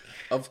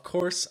of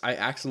course, I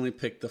accidentally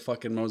picked the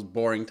fucking most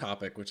boring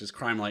topic, which is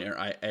Crime Light or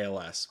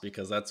ALS,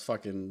 because that's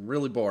fucking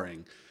really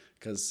boring.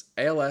 Because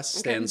ALS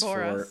stands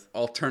for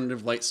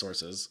Alternative Light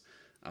Sources,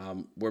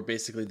 where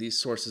basically these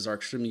sources are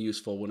extremely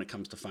useful when it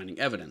comes to finding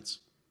evidence.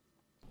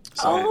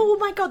 So, oh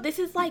my god, this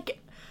is like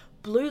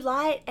blue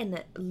light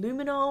and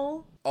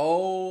luminol.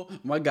 Oh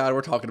my god,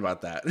 we're talking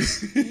about that.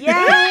 Yay!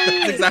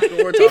 That's exactly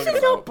what we're talking about. This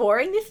is not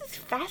boring, this is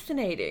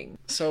fascinating.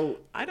 So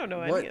I don't know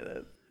any of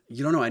this.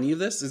 You don't know any of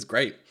this? It's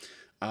great.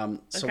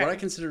 So what I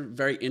consider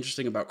very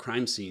interesting about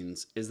crime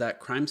scenes is that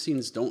crime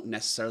scenes don't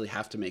necessarily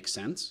have to make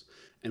sense.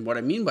 And what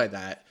I mean by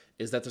that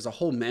is that there's a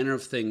whole manner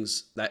of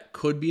things that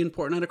could be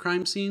important at a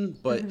crime scene,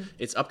 but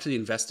it's up to the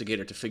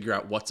investigator to figure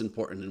out what's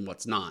important and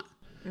what's not.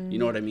 You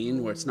know what I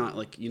mean? Where it's not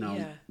like,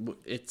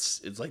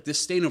 it's like this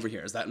stain over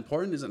here. Is that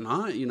important? Is it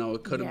not?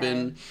 It could have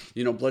been,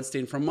 blood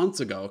stain from months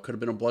ago. It could have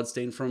been a blood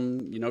stain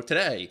from,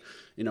 today.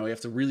 You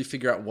have to really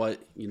figure out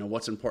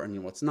what's important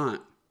and what's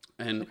not.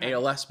 And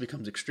ALS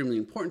becomes extremely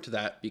important to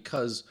that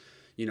because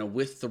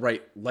with the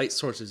right light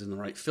sources and the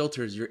right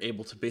filters, you're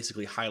able to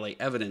basically highlight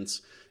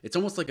evidence. It's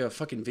almost like a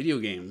fucking video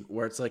game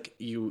where it's like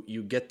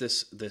you get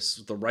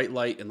the right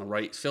light and the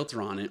right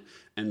filter on it,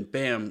 and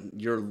bam,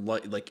 your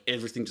light, like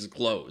everything just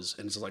glows,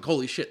 and it's just like,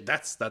 holy shit,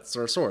 that's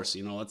our source.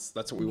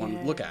 That's what we want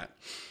to look at.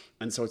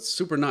 And so it's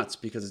super nuts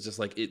because it's just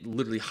like it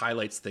literally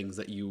highlights things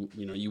that you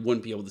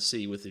wouldn't be able to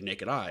see with your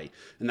naked eye,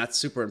 and that's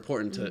super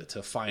important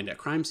to find at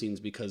crime scenes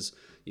because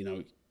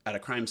at a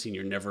crime scene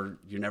you're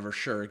never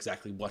sure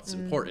exactly what's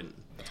important.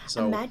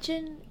 So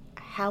imagine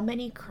how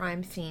many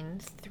crime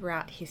scenes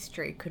throughout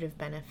history could have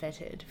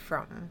benefited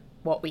from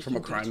what we can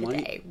do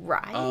today,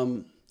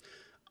 right?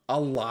 A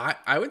lot.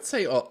 I would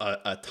say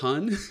a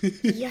ton.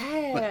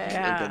 Yeah.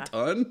 like a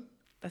ton.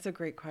 That's a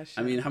great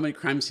question. I mean, how many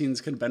crime scenes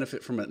can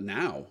benefit from it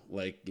now?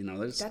 Like,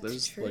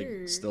 there's true.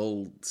 like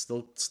still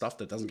stuff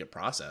that doesn't get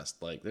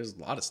processed. Like, there's a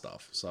lot of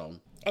stuff. So.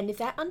 And is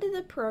that under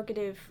the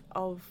prerogative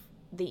of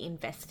the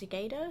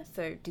investigator?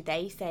 So do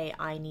they say,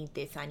 I need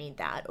this, I need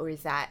that? Or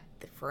is that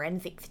the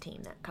forensics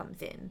team that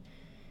comes in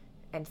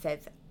and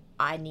says,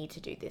 I need to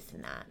do this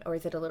and that? Or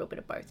is it a little bit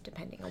of both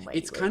depending on where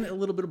It's kind of a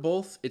little bit of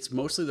both. It's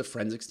mostly the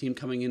forensics team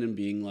coming in and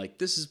being like,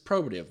 this is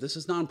probative, this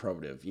is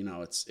non-probative.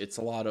 It's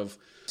a lot of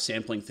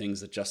sampling things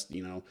that just,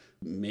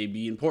 may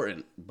be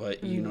important,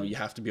 but you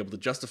have to be able to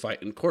justify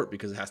it in court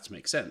because it has to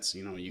make sense.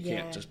 You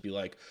can't just be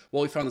like,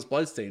 well, we found this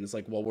blood stain. It's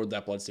like, well, where'd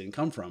that blood stain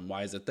come from?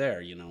 Why is it there?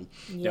 You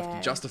have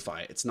to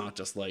justify it. It's not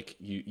just like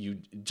you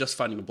just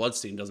finding a blood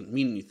stain doesn't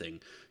mean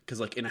anything. Because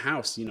like in a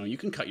house, you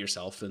can cut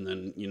yourself and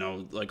then,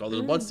 like, oh,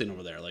 there's a blood stain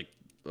over there. Like,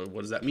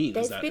 what does that mean?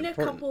 There's is that been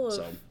important? a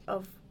couple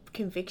of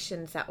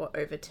convictions that were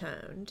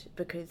overturned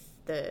because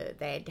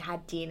they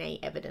had DNA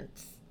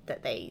evidence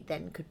that they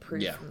then could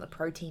prove from the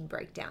protein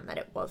breakdown that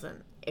it was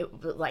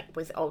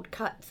old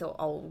cuts or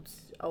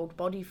old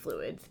body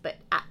fluids, but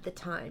at the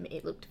time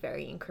it looked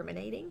very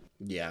incriminating.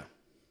 Yeah.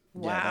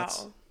 Wow.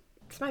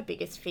 It's my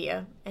biggest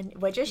fear, and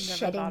we're just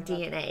shedding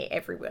DNA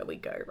everywhere we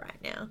go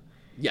right now.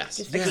 Yes.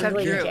 Just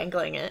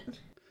jangling it.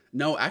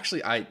 No,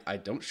 actually, I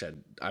don't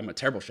shed. I'm a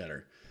terrible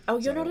shedder. Oh,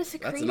 you're not a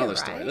secretor, That's another right?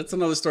 story. That's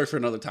another story for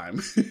another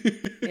time.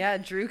 Yeah,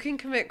 Drew can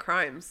commit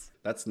crimes.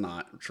 That's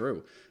not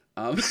true.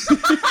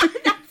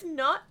 That's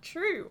not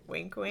true.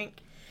 Wink,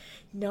 wink.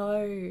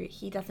 No,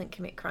 he doesn't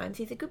commit crimes.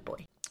 He's a good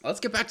boy. Let's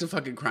get back to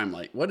fucking Crime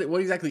Light. What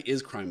exactly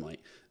is Crime Light?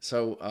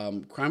 So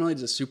Crime Light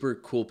is a super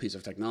cool piece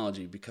of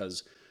technology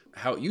because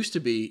how it used to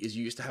be is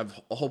you used to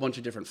have a whole bunch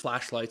of different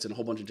flashlights and a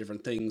whole bunch of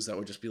different things that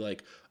would just be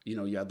like,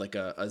 you had like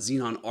a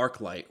xenon arc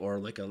light or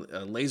like a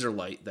laser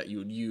light that you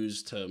would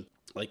use to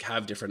like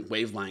have different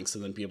wavelengths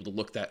and then be able to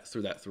look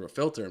through a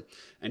filter,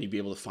 and you'd be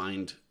able to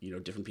find,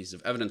 different pieces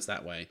of evidence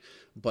that way.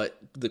 But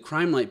the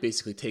Crime Light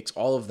basically takes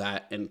all of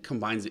that and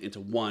combines it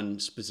into one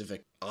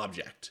specific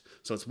object.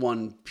 So it's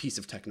one piece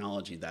of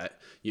technology that,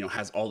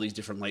 has all these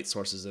different light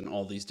sources and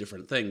all these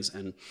different things.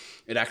 And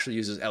it actually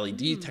uses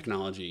LED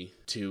technology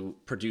to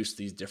produce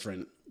these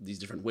different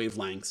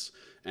wavelengths,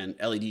 and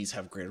LEDs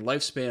have greater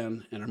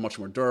lifespan and are much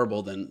more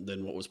durable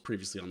than what was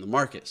previously on the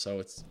market. So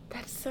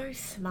that's so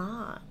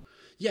smart.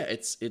 Yeah,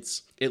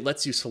 it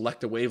lets you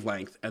select a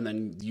wavelength and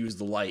then use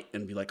the light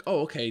and be like,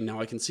 oh, okay,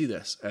 now I can see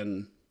this.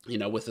 And,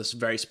 with this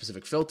very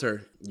specific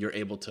filter, you're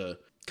able to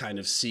kind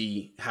of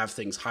have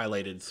things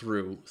highlighted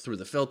through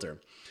the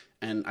filter.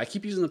 And I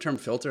keep using the term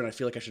filter, and I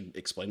feel like I should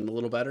explain it a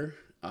little better.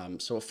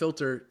 So a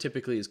filter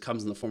typically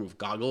comes in the form of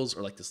goggles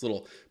or like this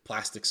little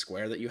plastic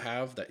square that you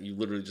have that you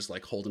literally just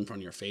like hold in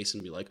front of your face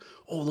and be like,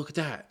 oh, look at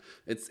that.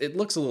 It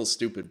looks a little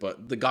stupid,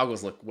 but the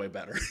goggles look way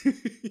better.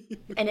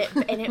 and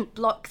it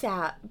blocks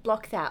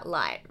out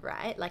light,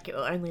 right? Like it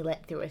will only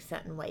let through a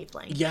certain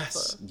wavelength.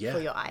 Yes, for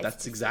your eyes.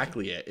 That's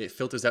exactly it. It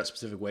filters out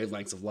specific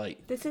wavelengths of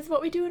light. This is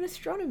what we do in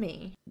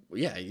astronomy.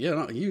 Yeah,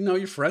 you know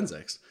your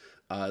forensics.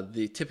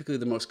 Typically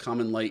the most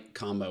common light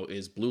combo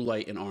is blue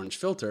light and orange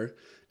filter,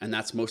 and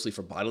that's mostly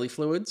for bodily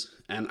fluids.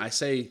 And I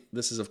say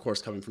this is, of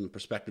course, coming from the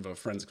perspective of a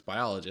forensics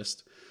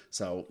biologist.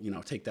 So,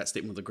 take that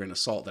statement with a grain of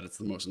salt that it's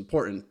the most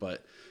important.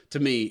 But to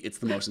me, it's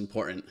the most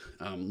important.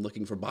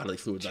 Looking for bodily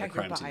fluids at a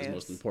crime scene is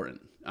most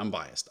important. I'm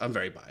biased. I'm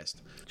very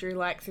biased. Drew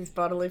likes his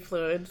bodily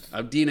fluids.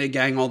 I'm DNA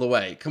gang all the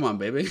way. Come on,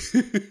 baby.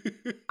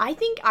 I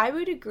think I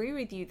would agree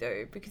with you,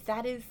 though, because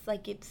that is,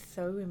 it's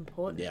so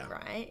important,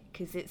 right?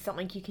 Because it's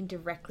something you can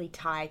directly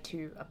tie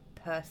to a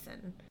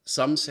person.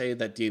 Some say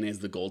that DNA is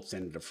the gold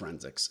standard of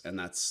forensics,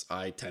 and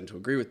I tend to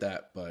agree with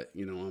that. But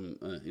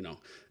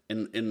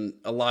in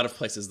a lot of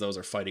places, those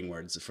are fighting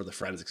words for the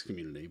forensics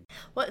community.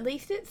 Well, at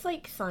least it's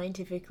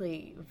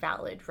scientifically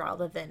valid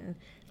rather than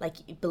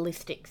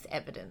ballistics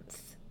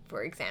evidence,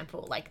 for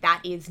example.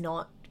 That is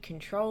not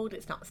controlled,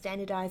 it's not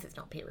standardized, it's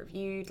not peer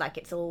reviewed.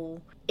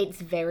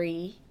 It's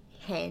very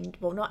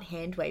not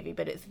hand wavy,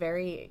 but it's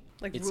very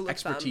it's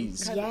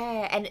expertise.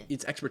 Yeah, and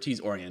it's expertise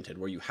oriented,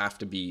 where you have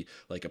to be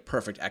a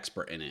perfect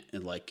expert in it,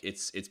 and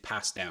it's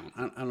passed down.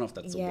 I don't know if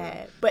that's the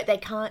word. But they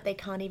can't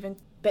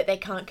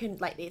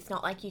it's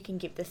not like you can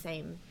give the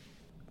same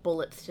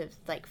bullets to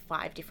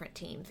 5 different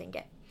teams and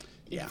get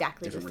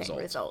exactly the same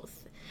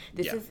results.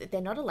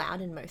 They're not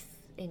allowed in most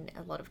in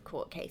a lot of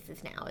court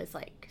cases now as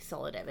like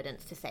solid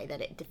evidence to say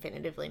that it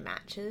definitively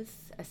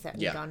matches a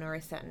certain gun or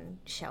a certain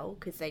shell,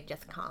 because they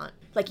just can't.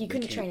 Like, you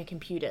couldn't train a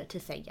computer to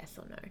say yes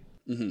or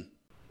no. Mm-hmm.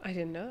 I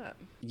didn't know that.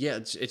 Yeah,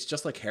 it's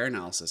just like hair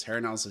analysis. Hair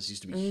analysis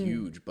used to be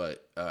huge,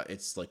 but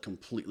it's like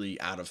completely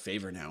out of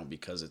favor now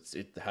because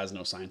it has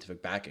no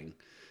scientific backing,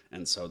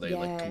 and so they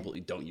like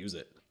completely don't use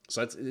it.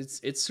 So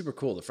it's super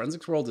cool. The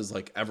forensics world is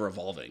like ever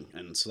evolving,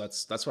 and so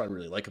that's what I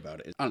really like about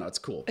it. I don't know, it's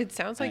cool. It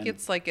sounds like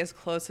it's like as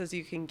close as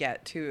you can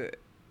get to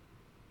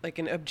like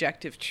an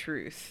objective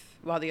truth,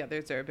 while the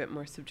others are a bit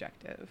more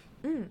subjective.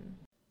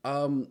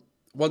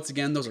 Once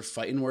again, those are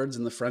fighting words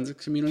in the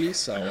forensics community,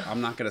 so I'm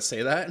not going to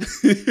say that.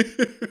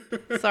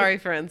 Sorry,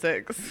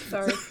 forensics.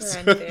 Sorry,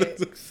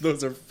 forensics.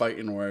 Those are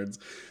fighting words.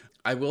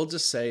 I will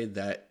just say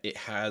that it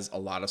has a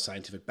lot of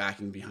scientific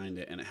backing behind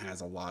it, and it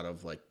has a lot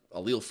of like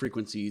allele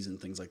frequencies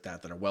and things like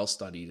that are well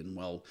studied and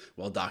well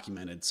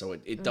documented. So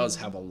it does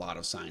have a lot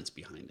of science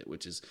behind it,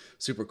 which is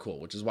super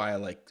cool, which is why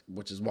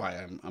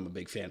I'm a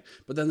big fan.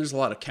 But then there's a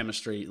lot of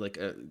chemistry, like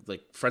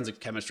forensic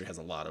chemistry has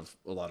a lot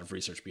of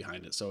research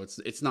behind it. So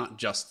it's not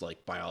just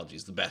like biology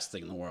is the best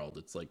thing in the world.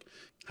 It's like,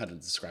 how to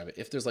describe it?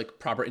 If there's like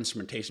proper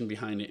instrumentation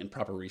behind it and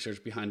proper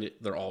research behind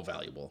it, they're all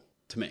valuable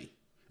to me,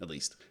 at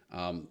least.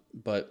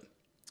 But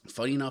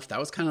funny enough, that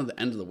was kind of the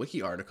end of the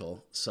wiki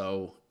article.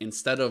 So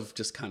instead of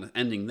just kind of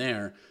ending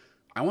there,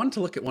 I wanted to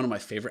look at one of my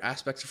favorite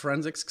aspects of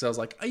forensics, because I was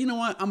like, oh, you know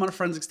what? I'm on a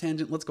forensics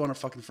tangent. Let's go on a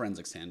fucking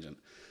forensics tangent.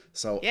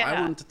 So I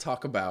wanted to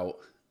talk about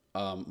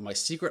my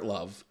secret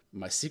love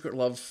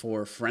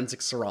for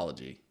forensic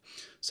serology.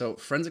 So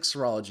forensic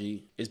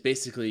serology is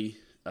basically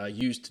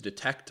used to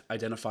detect,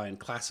 identify, and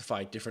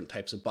classify different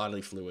types of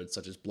bodily fluids,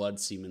 such as blood,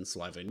 semen,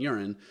 saliva, and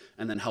urine,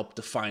 and then help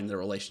define their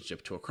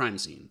relationship to a crime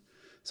scene.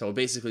 So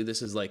basically,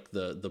 this is like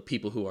the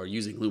people who are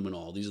using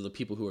luminol. These are the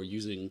people who are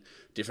using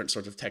different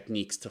sorts of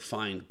techniques to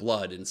find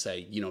blood and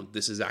say, you know,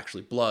 this is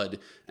actually blood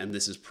and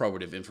this is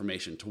probative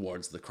information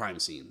towards the crime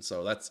scene.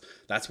 So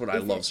that's what I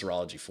love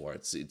serology for.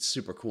 It's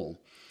super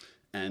cool.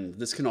 And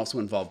this can also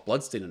involve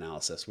bloodstain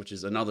analysis, which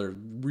is another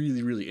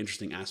really, really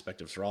interesting aspect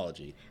of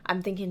serology.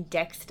 I'm thinking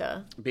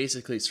Dexter.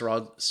 Basically,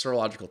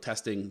 serological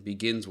testing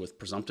begins with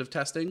presumptive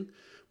testing,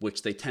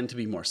 which they tend to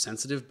be more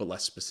sensitive but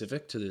less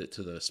specific to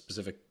the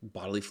specific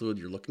bodily fluid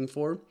you're looking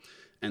for.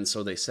 And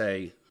so they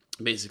say,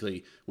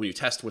 basically, when you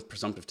test with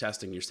presumptive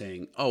testing, you're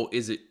saying, oh,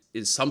 is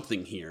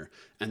something here?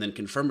 And then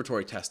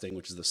confirmatory testing,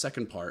 which is the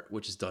second part,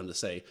 which is done to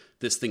say,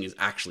 this thing is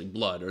actually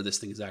blood or this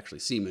thing is actually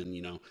semen,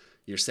 you know.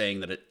 You're saying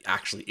that it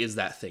actually is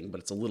that thing,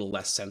 but it's a little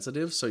less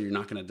sensitive, so you're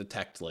not going to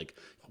detect like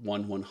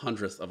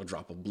 1/100th of a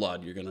drop of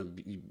blood. You're going to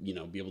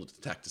be able to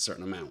detect a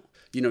certain amount.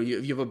 You know,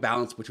 you have a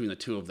balance between the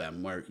two of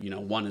them, where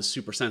one is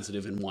super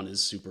sensitive and one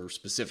is super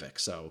specific.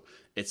 So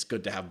it's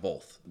good to have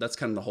both. That's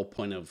kind of the whole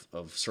point of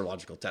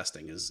serological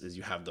testing is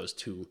you have those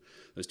two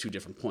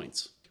different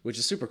points, which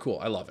is super cool.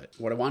 I love it.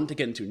 What I wanted to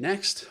get into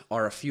next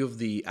are a few of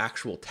the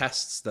actual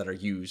tests that are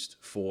used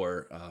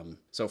for.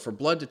 So for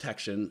blood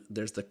detection,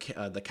 there's the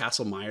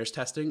Kastle-Myers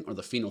testing, or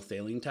the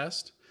phenolphthalein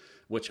test,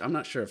 which I'm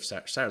not sure if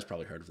Sarah's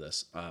probably heard of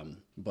this.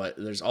 But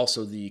there's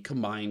also the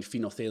combined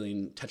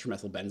phenolphthalein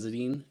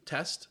tetramethylbenzidine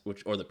test,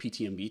 or the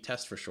PTMB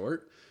test for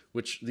short,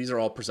 which these are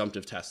all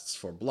presumptive tests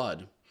for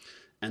blood.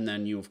 And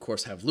then you, of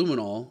course, have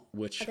luminol,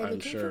 which I'm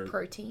sure... looking for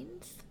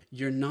proteins?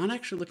 You're not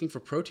actually looking for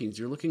proteins.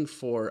 You're looking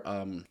for,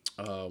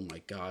 oh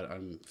my God,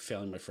 I'm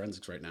failing my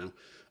forensics right now.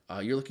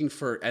 You're looking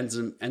for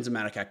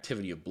enzymatic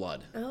activity of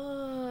blood.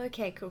 Oh,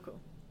 okay, cool.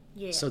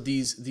 Yeah. So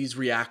these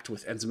react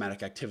with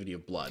enzymatic activity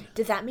of blood.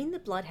 Does that mean the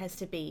blood has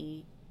to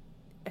be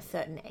a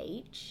certain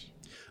age?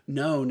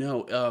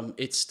 No.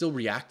 It's still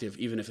reactive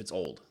even if it's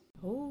old.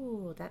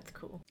 Oh, that's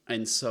cool.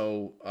 And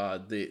so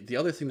the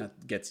other thing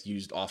that gets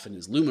used often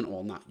is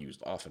luminol. Not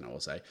used often, I will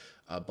say,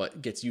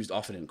 but gets used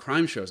often in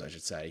crime shows, I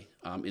should say,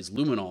 is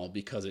luminol,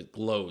 because it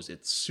glows.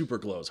 It super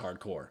glows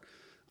hardcore.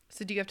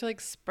 So do you have to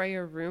like spray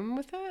a room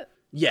with it?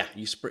 Yeah,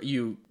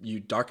 you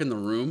darken the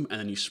room and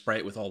then you spray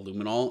it with all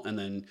luminol, and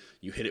then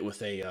you hit it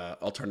with a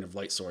alternative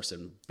light source,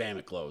 and bam,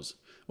 it glows.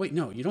 Wait,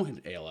 no, you don't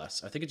hit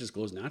ALS. I think it just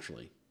glows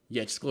naturally.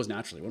 Yeah, it just glows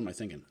naturally. What am I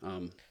thinking?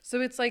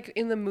 So it's like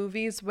in the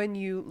movies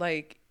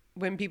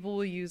when people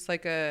will use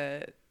like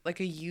a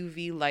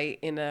UV light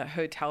in a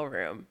hotel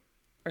room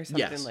or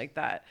something like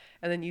that,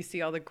 and then you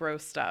see all the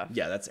gross stuff.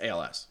 Yeah, that's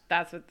ALS.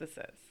 That's what this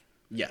is.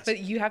 Yes. But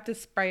you have to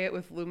spray it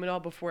with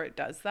luminol before it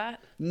does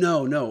that?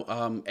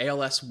 No.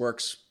 ALS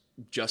works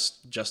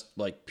just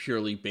like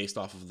purely based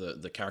off of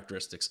the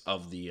characteristics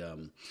of the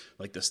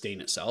like the stain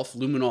itself.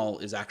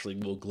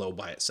 Luminol will glow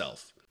by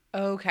itself.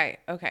 Okay.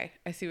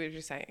 I see what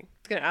you're saying. I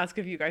was going to ask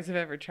if you guys have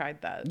ever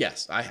tried that.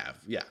 Yes, I have.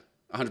 Yeah.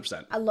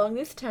 100%. Along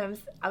those terms,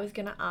 I was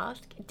going to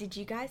ask, did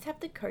you guys have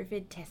the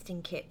COVID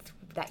testing kits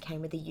that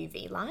came with a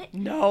UV light?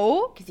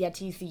 No. Because you had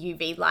to use the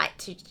UV light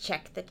to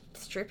check the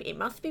strip. It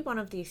must be one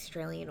of the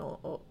Australian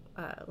or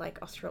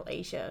like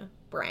Australasia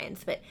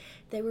brands, but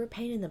they were a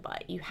pain in the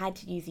butt. You had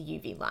to use a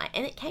UV light,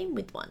 and it came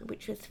with one,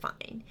 which was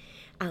fine.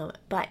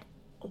 But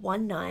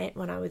one night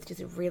when I was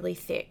just really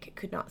sick,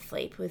 could not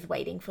sleep, was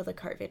waiting for the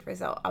COVID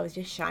result, I was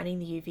just shining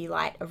the UV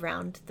light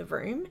around the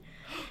room.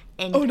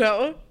 And Oh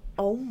no.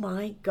 oh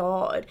my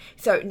God.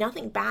 So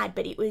nothing bad,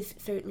 but it was,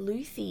 so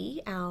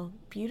Lucy, our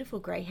beautiful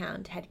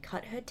greyhound, had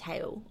cut her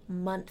tail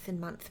months and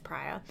months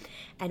prior.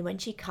 And when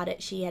she cut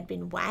it, she had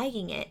been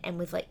wagging it and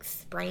was like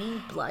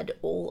spraying blood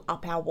all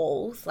up our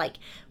walls. Like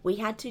we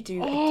had to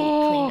do a deep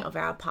clean of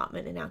our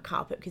apartment and our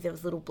carpet because there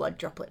was little blood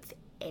droplets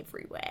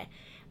everywhere.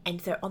 And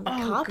so on the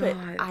carpet,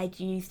 God. I'd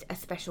used a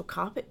special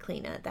carpet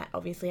cleaner that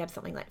obviously had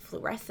something like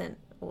fluorescent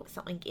or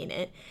something in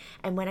it.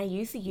 And when I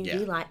used the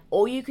UV light,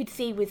 all you could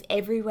see was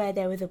everywhere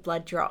there was a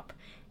blood drop.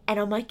 And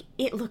I'm like,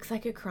 it looks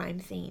like a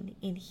crime scene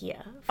in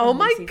here. Oh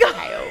my Lucy's God.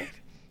 tail.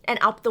 And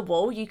up the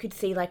wall, you could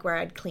see like where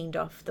I'd cleaned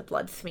off the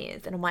blood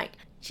smears. And I'm like,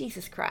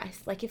 Jesus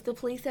Christ. Like if the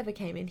police ever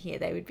came in here,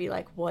 they would be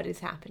like, what is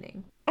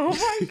happening? Oh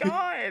my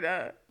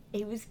God.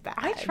 It was bad.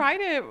 I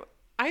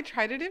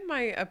tried it in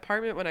my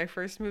apartment when I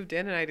first moved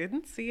in and I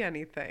didn't see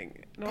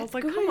anything. And I was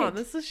like, come on,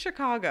 this is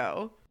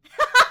Chicago.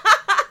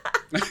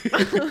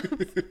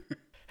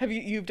 Have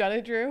you've done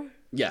it, Drew?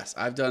 Yes,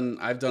 I've done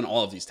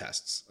all of these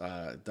tests.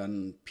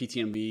 Done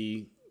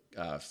PTMB,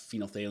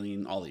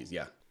 phenolphthalein, all these.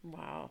 Yeah.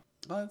 Wow.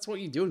 Well, that's what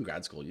you do in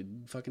grad school.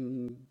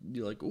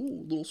 You're like,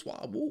 ooh, little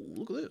swab. Ooh,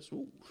 look at this.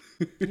 Ooh.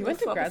 You went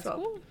to Swab, grad swab.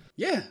 school?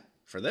 Yeah,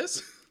 for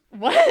this.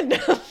 When?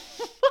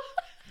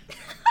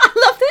 I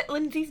love that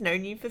Lindsay's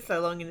known you for so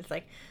long and it's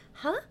like,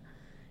 huh?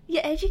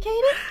 You're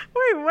educated?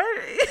 Wait, what?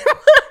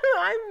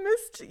 I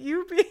missed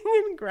you being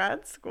in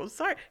grad school.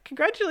 Sorry.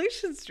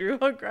 Congratulations, Drew,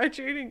 on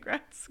graduating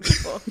grad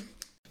school.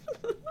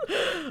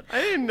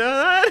 I didn't know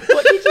that.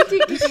 What did you do?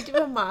 Did you do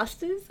a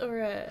master's or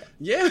a...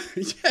 Yeah,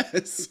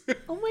 yes.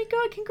 Oh my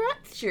God,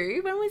 congrats,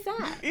 Drew. When was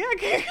that? Yeah,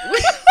 okay.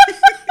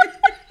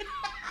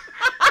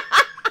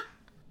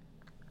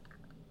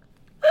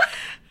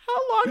 How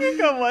long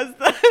ago was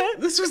that?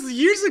 This was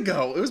years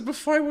ago. It was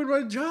before I went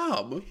my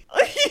job.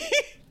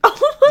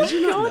 Oh my Did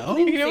you not God,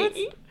 know? You know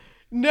Lindsay.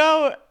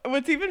 No,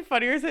 what's even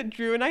funnier is that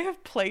Drew and I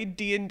have played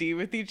D&D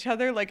with each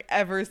other like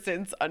ever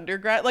since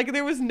undergrad. Like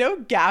there was no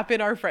gap in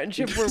our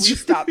friendship where we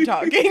stopped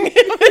talking.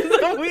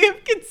 We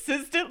have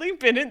consistently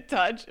been in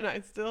touch, and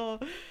I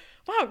still,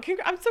 wow,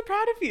 I'm so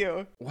proud of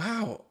you.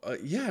 Wow.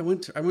 Yeah, I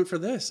went for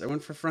this. I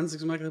went for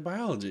forensics and molecular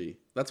biology.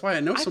 That's why I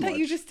know I so thought much.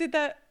 you just did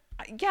that.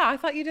 Yeah, I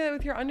thought you did it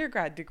with your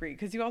undergrad degree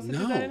because you also did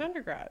that in No.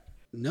 undergrad.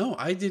 No,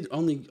 I did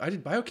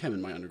biochem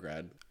in my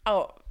undergrad.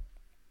 Oh,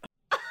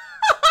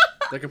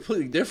 They're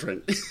completely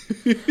different.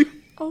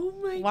 Oh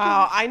my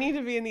wow. God. I need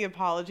to be in the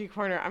apology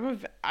corner.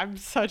 I'm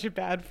such a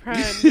bad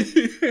friend.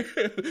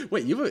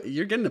 Wait,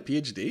 you're getting a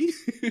PhD?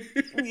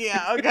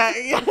 Yeah,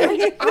 okay.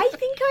 I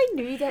think I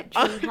knew that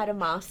Drew had a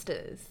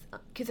master's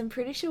because I'm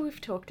pretty sure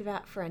we've talked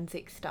about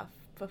forensic stuff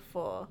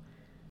before.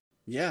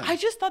 Yeah. I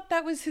just thought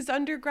that was his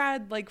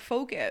undergrad like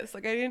focus.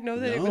 Like I didn't know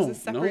that it was a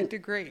separate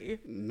degree.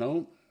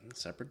 No,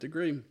 separate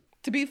degree.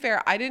 To be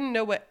fair, I didn't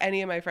know what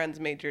any of my friends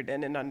majored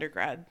in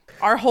undergrad.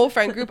 Our whole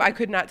friend group, I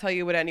could not tell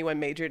you what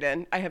anyone majored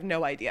in. I have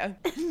no idea.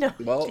 No.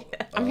 Well,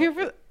 I'm here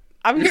for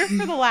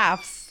the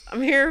laughs.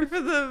 I'm here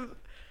to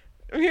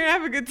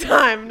have a good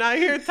time. I'm not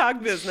here to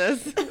talk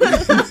business.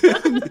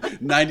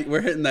 90. We're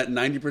hitting that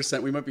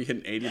 90%. We might be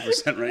hitting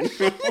 80% right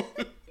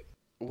now.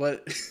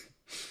 What?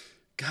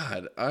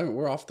 God,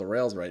 we're off the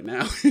rails right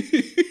now.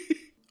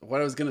 What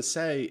I was gonna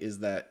say is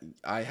that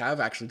I have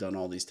actually done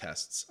all these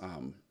tests.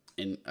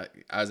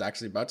 I was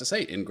actually about to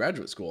say in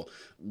graduate school.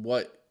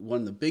 One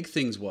of the big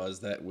things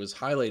was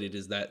highlighted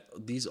is that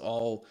these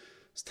all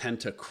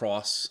tend to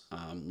cross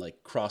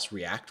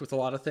react with a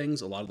lot of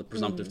things. A lot of the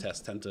presumptive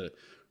tests tend to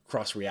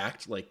cross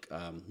react. Like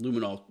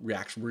luminol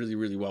reacts really,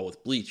 really well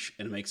with bleach,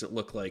 and it makes it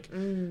look like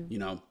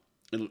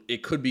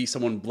it could be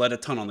someone bled a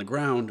ton on the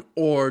ground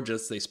or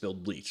just they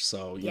spilled bleach.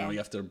 So you know you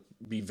have to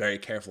be very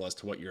careful as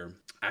to what you're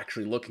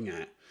actually looking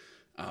at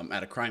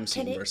a crime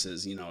scene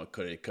versus it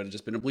could have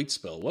just been a bleach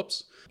spill.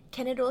 Whoops.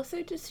 Can it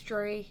also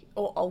destroy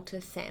or alter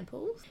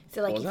samples?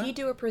 So like if you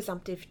do a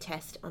presumptive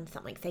test on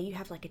something, say you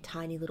have like a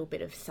tiny little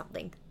bit of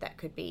something that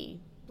could be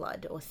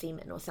blood or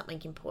semen or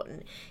something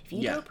important. If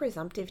you do a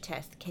presumptive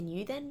test, can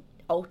you then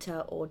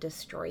alter or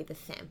destroy the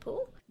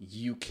sample?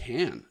 You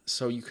can.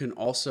 So you can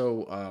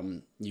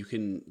also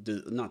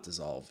not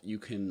dissolve. You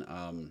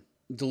can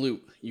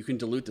dilute. You can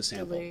dilute the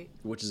sample,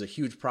 which is a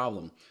huge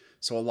problem.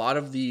 So a lot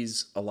of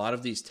these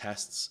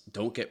tests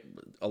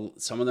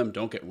some of them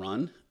don't get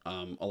run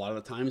a lot of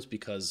the times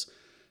because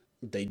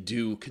they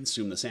do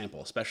consume the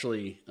sample.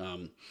 Especially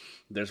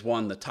there's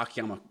one, the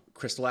Takayama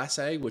crystal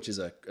assay, which is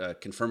a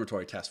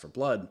confirmatory test for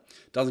blood.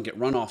 Doesn't get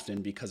run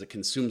often because it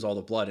consumes all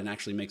the blood and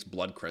actually makes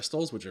blood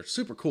crystals, which are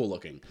super cool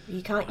looking.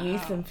 You can't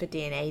use them for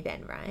DNA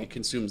then, right? It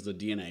consumes the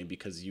DNA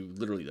because you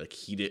literally like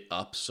heat it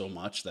up so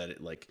much that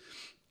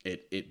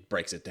it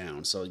breaks it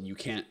down. So you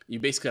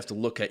basically have to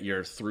look at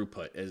your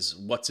throughput as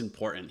what's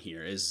important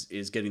here.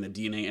 Is getting the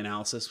DNA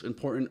analysis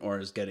important, or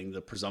is getting the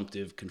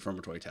presumptive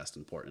confirmatory test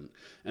important?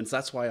 And so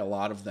that's why a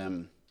lot of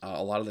them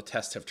A lot of the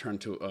tests have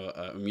turned to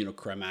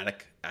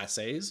immunochromatic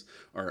assays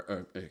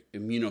or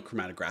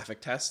immunochromatographic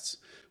tests,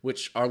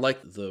 which are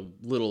like the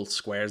little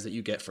squares that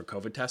you get for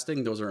COVID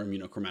testing. Those are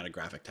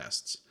immunochromatographic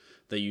tests.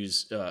 They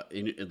use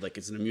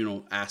it's an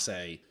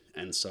immunoassay,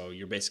 and so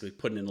you're basically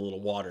putting in a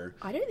little water.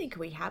 I don't think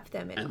we have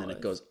them in and then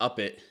it goes up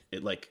it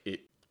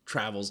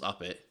travels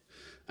up it,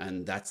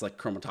 and that's like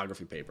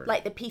chromatography paper.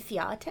 Like the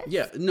PCR test?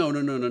 Yeah, no.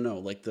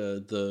 Like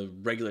the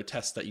regular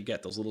tests that you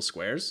get, those little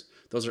squares,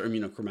 those are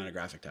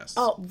immunochromatographic tests.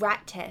 Oh,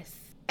 rat tests.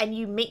 And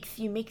you mix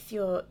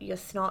your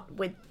snot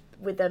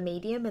with a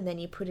medium and then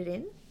you put it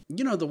in?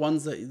 You know, the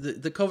ones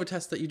that the COVID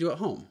tests that you do at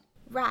home.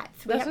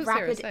 Rats. We have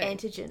rapid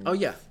antigens. Oh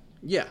yeah.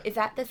 Yeah. Is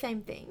that the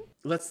same thing?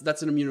 That's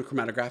an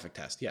immunochromatographic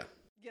test, yeah.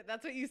 Yeah,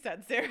 that's what you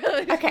said, Sarah.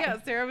 Okay.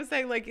 Yeah, Sarah was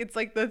saying like it's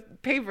like the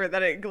paper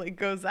that it like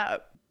goes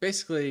up.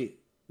 Basically,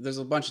 there's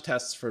a bunch of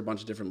tests for a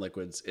bunch of different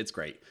liquids. It's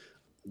great.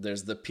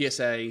 There's the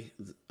PSA,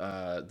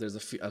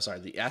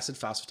 the acid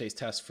phosphatase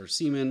test for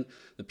semen,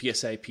 the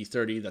PSA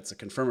P30, that's a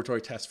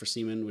confirmatory test for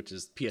semen, which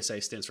is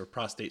PSA stands for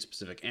prostate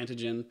specific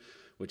antigen,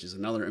 which is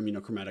another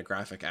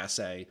immunochromatographic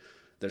assay.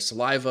 There's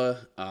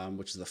saliva,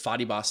 which is the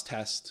FODIBOS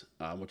test,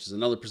 which is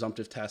another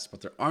presumptive test,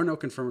 but there are no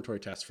confirmatory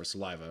tests for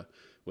saliva,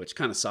 which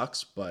kind of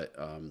sucks, but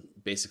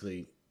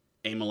basically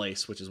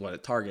amylase, which is what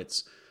it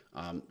targets,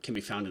 can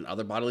be found in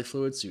other bodily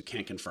fluids, so you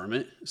can't confirm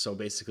it. So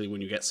basically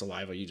when you get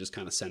saliva, you just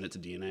kind of send it to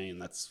DNA,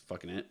 and that's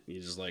fucking it. You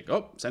just like,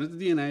 oh, send it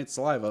to DNA, it's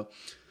saliva.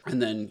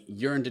 And then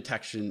urine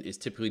detection is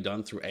typically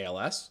done through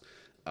ALS.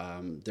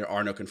 There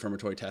are no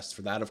confirmatory tests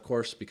for that, of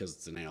course, because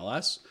it's an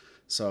ALS.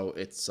 So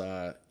it's,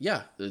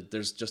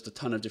 there's just a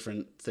ton of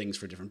different things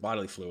for different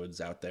bodily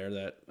fluids out there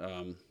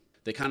that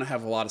they kind of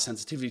have a lot of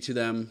sensitivity to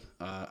them.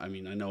 I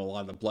know a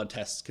lot of the blood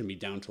tests can be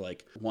down to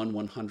like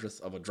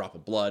 1/100th of a drop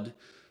of blood.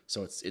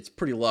 So it's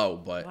pretty low,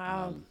 but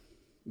wow.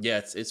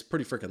 It's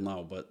pretty freaking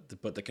low.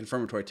 But the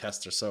confirmatory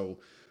tests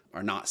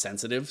are not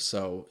sensitive.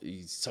 So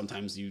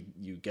sometimes you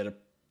get a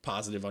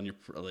positive on your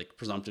like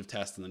presumptive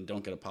test and then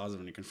don't get a positive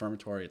on your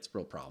confirmatory. It's a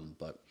real problem.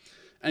 But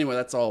anyway,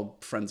 that's all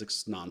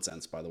forensics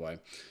nonsense, by the way.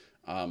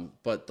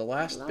 But the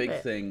last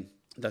big thing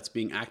that's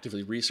being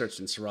actively researched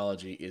in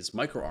serology is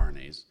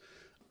microRNAs.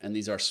 And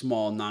these are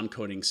small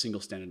non-coding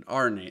single-stranded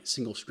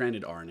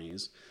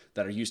RNAs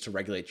that are used to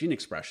regulate gene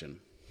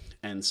expression.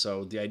 And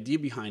so the idea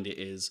behind it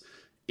is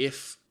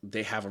if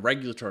they have a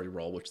regulatory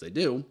role, which they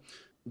do,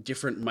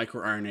 different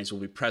microRNAs will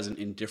be present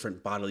in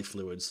different bodily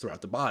fluids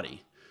throughout the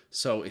body.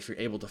 So if you're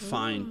able to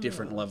find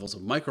different levels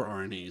of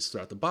microRNAs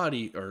throughout the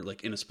body or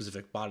like in a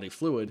specific bodily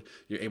fluid,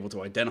 you're able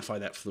to identify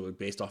that fluid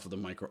based off of the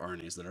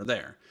microRNAs that are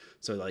there.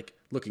 So like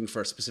looking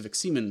for a specific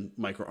semen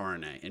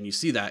microRNA, and you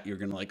see that, you're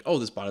going to like, oh,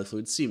 this bodily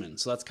fluid's semen.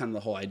 So that's kind of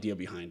the whole idea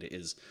behind it,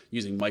 is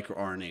using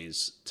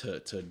microRNAs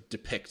to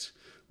depict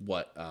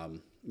what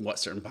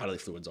certain bodily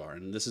fluids are.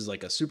 And this is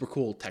like a super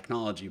cool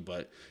technology,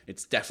 but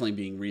it's definitely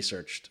being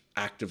researched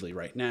actively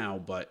right now,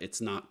 but it's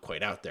not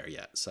quite out there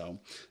yet. So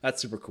that's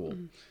super cool.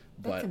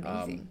 That's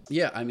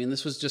amazing.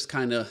 This was just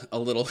kind of a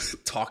little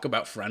talk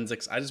about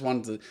forensics. I just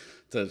wanted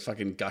to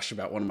fucking gush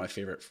about one of my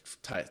favorite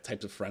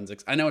types of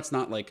forensics. I know it's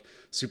not like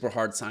super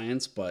hard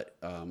science, but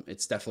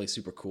it's definitely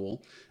super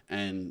cool.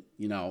 And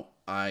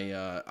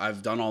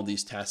I've done all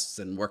these tests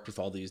and worked with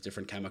all these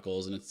different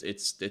chemicals, and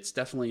it's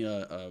definitely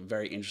a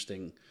very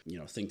interesting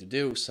thing to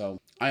do. So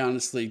I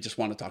honestly just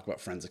want to talk about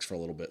forensics for a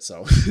little bit.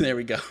 So there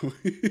we go.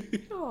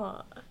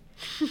 Aw.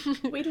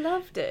 We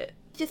loved it.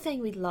 Just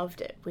saying we loved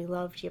it. We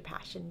loved your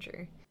passion,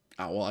 Drew.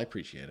 Oh, well, I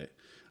appreciate it.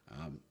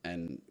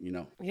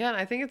 Yeah, and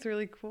I think it's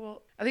really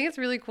cool. I think it's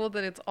really cool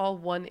that it's all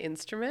one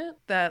instrument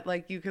that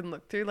like you can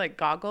look through like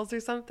goggles or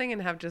something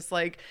and have just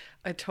like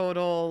a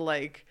total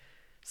like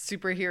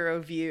superhero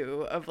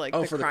view of like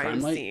the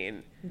crime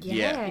scene.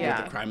 Yeah.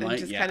 With the crime and light.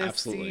 just Yeah, kind of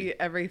absolutely. see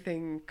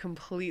everything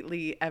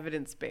completely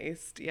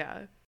evidence-based.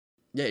 Yeah.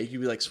 Yeah,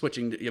 you'd be like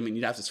switching.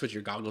 You'd have to switch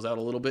your goggles out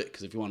a little bit,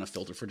 because if you want to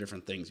filter for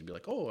different things, you'd be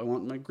like, oh, I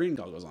want my green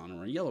goggles on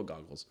or yellow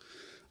goggles.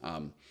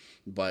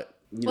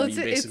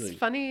 It's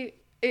funny.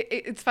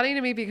 It's funny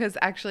to me because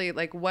actually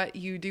like what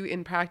you do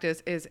in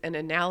practice is an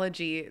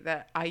analogy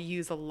that I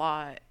use a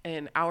lot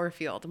in our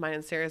field, mine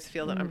and Sarah's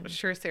field, and I'm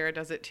sure Sarah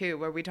does it too,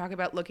 where we talk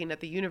about looking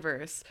at the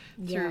universe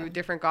through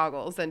different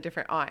goggles and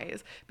different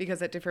eyes,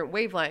 because at different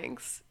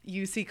wavelengths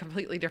you see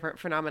completely different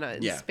phenomena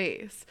in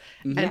space.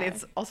 And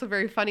it's also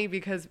very funny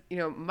because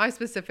my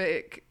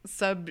specific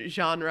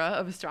subgenre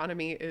of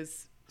astronomy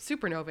is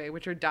supernovae,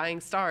 which are dying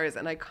stars,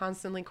 and I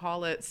constantly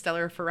call it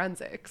stellar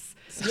forensics.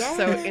 Yeah.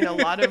 So in a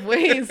lot of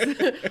ways,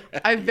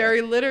 I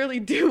very literally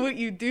do what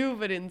you do,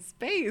 but in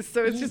space.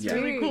 So it's just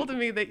really cool to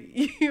me that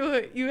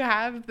you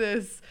have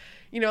this,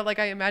 like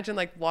I imagine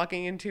like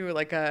walking into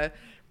like a,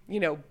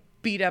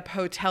 beat up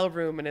hotel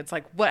room, and it's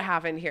like, what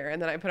happened here?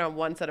 And then I put on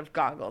one set of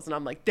goggles and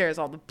I'm like, there's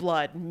all the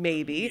blood,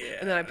 maybe. Yeah.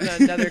 And then I put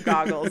on another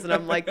goggles and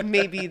I'm like,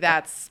 maybe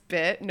that's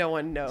spit. No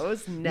one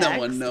knows. Next. No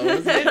one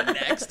knows.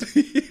 Next.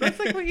 That's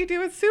like what you do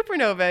with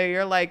supernovae.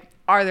 You're like,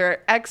 are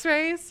there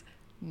X-rays?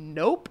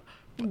 Nope.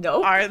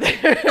 Nope. Are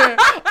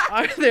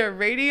there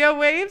radio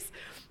waves?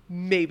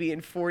 maybe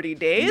in 40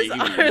 days.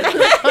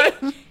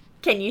 Maybe.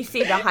 Can you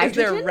see the Is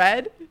hydrogen? there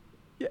red?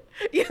 Yeah,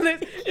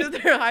 is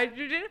there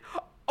hydrogen?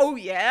 Oh,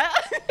 yeah.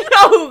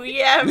 Oh,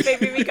 yeah,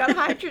 maybe we got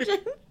hydrogen.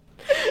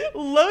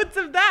 Loads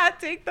of that.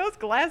 Take those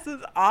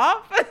glasses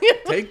off.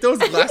 Take those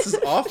glasses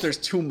off. There's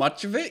too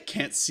much of it.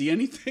 Can't see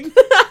anything.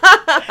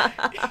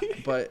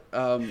 But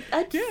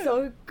That's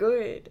so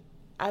good.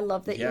 I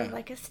love that Yeah. you're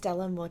like a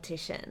stellar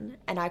mortician.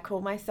 And I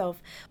call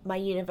myself, my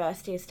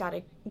university has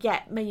started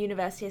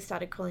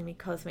calling me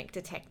Cosmic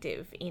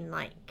Detective in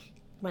like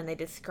when they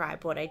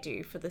describe what I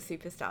do for the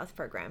Superstars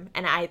program.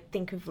 And I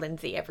think of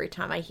Lindsay every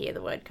time I hear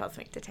the word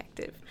Cosmic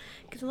Detective.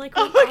 Because I'm like,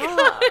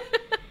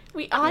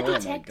 we are Oh my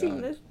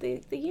detecting God.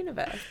 the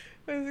universe.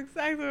 That's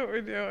exactly what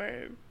we're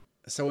doing.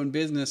 so in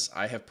business,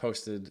 I have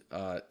posted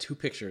 2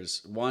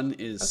 pictures. One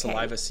is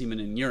saliva, semen,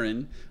 and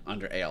urine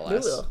under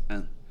ALS,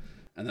 Ugh.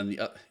 and then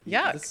the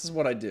Yuck. this is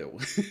what I do.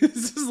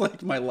 This is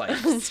like my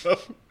life. So,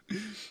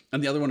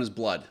 and the other one is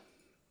blood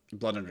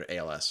under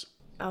ALS.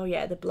 Oh,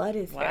 yeah, the blood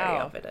is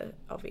Wow. very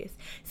obvious.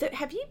 So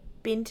have you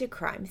been to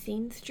crime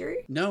scenes, Drew?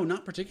 No,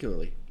 not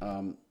particularly.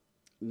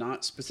 Not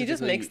He specifically.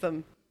 just makes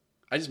them.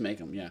 I just make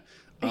them, yeah.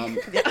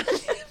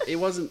 It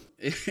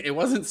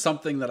wasn't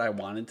something that I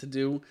wanted to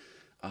do.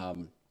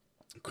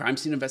 Crime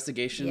scene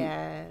investigation.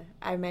 Yeah,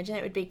 I imagine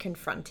it would be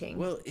confronting.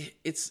 Well,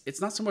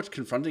 it's not so much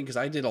confronting because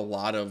I did a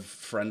lot of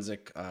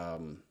forensic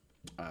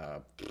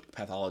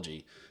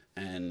pathology,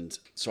 and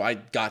so I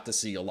got to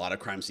see a lot of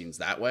crime scenes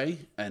that way,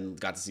 and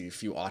got to see a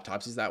few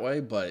autopsies that way.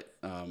 But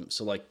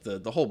so like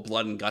the whole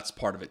blood and guts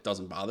part of it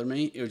doesn't bother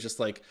me. It was just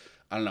like,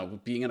 I don't know,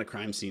 being in a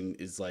crime scene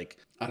is like,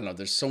 I don't know,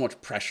 there's so much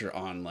pressure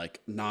on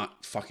like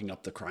not fucking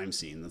up the crime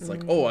scene. It's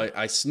like, oh,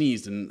 I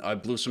sneezed and I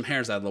blew some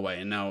hairs out of the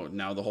way and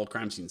now the whole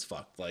crime scene's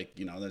fucked. Like,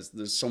 you know,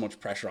 there's so much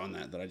pressure on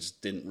that I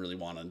just didn't really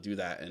want to do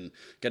that. And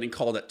getting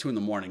called at 2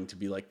 a.m. to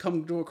be like,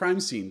 come to a crime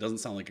scene doesn't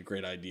sound like a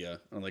great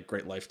idea or like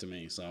great life to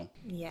me. So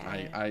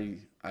Yeah.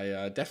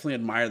 I definitely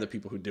admire the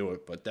people who do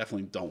it, but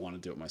definitely don't want to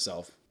do it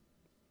myself.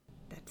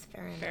 That's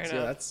very Fair nice. So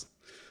yeah, enough. that's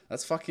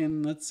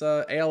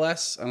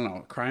ALS. I don't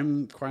know.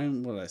 Crime.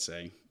 What did I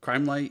say?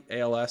 Crime light,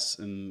 ALS,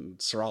 and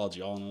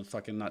serology all in a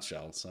fucking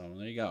nutshell. So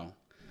there you go.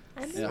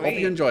 Yeah, I hope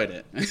you enjoyed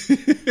it.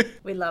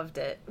 We loved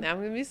it. Now I'm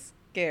going to be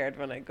scared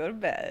when I go to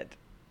bed.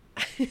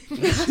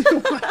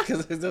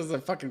 Because there's a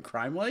fucking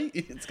crime light.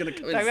 It's gonna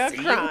come Talk and about see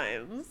you?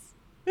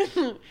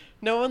 crimes.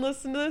 No one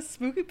listen to this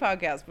spooky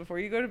podcast before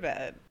you go to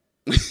bed.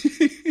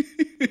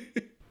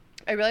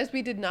 I realized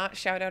we did not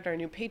shout out our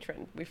new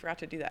patron. We forgot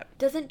to do that.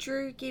 Doesn't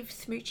Drew give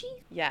smoochies?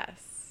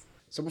 Yes.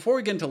 So before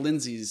we get into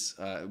Lindsay's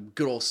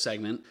good old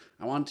segment,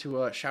 I want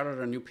to shout out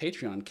our new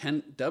Patreon,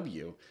 Kent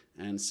W,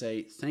 and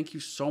say thank you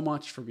so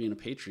much for being a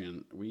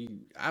Patreon. We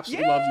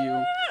absolutely love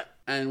you,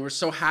 and we're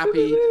so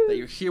happy that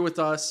you're here with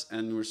us,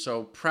 and we're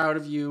so proud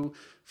of you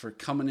for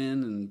coming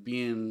in and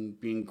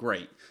being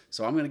great.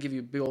 So I'm gonna give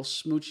you a big old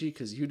smoochie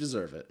because you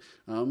deserve it.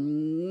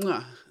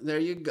 Mwah. There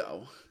you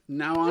go.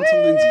 Now on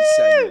to Lindsay's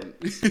segment.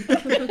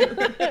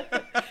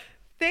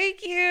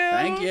 Thank you.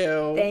 Thank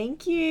you.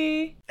 Thank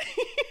you.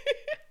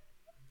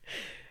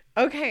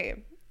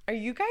 Okay. Are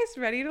you guys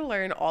ready to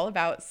learn all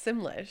about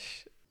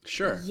Simlish?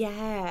 Sure.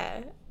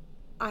 Yeah.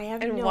 I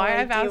have And no why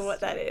I've idea asked- what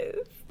that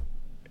is.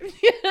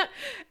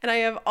 And I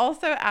have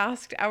also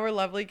asked our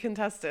lovely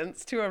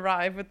contestants to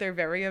arrive with their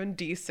very own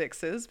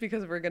D6s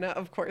because we're going to,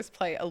 of course,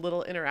 play a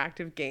little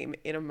interactive game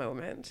in a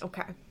moment.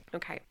 Okay.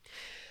 Okay.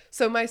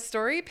 So my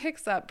story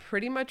picks up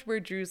pretty much where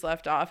Drew's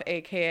left off,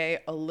 aka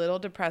a little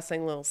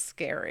depressing, little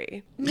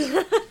scary.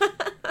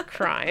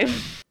 Crime.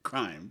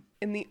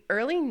 In the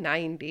early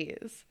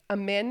 90s, a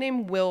man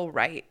named Will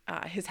Wright,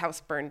 his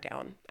house burned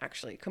down,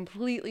 actually,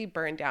 completely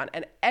burned down.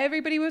 And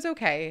everybody was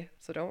okay,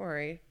 so don't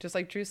worry. Just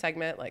like Drew's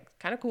segment, like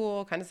kind of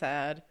cool, kind of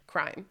sad.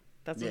 Crime.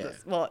 That's what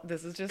this, well,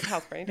 this is just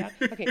house burning down.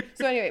 Okay,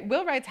 so anyway,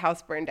 Will Wright's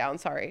house burned down,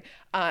 sorry.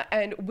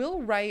 And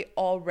Will Wright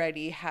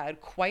already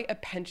had quite a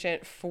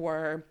penchant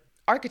for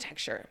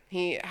architecture.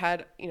 He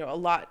had, a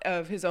lot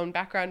of his own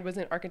background was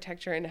in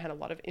architecture and had a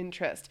lot of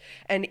interest.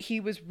 And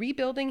he was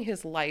rebuilding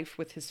his life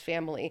with his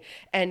family.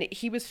 And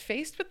he was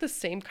faced with the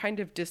same kind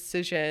of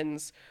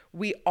decisions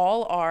we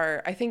all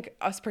are. I think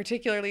us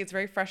particularly, it's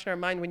very fresh in our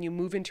mind when you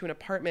move into an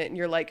apartment and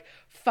you're like,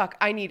 fuck,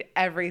 I need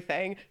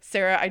everything.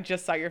 Sarah, I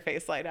just saw your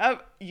face light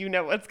up. You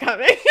know what's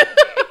coming.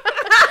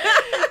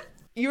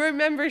 You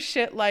remember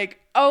shit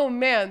like, oh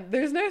man,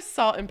 there's no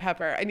salt and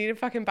pepper. I need to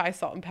fucking buy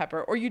salt and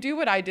pepper. Or you do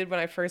what I did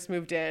when I first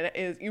moved in,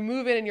 is you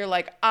move in and you're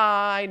like,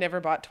 I never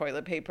bought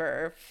toilet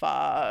paper.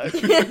 Fuck.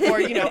 Or,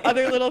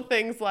 other little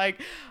things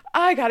like,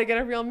 I gotta get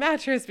a real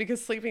mattress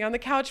because sleeping on the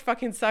couch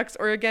fucking sucks.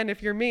 Or again,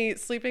 if you're me,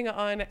 sleeping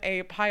on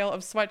a pile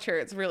of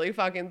sweatshirts really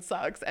fucking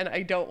sucks. And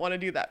I don't want to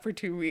do that for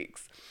 2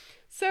 weeks.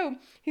 So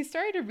he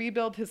started to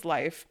rebuild his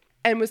life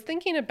and was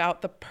thinking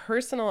about the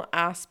personal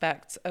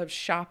aspects of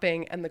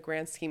shopping and the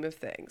grand scheme of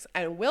things.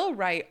 And Will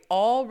Wright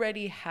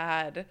already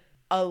had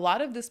a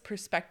lot of this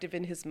perspective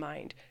in his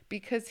mind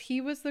because he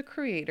was the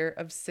creator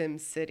of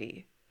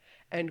SimCity.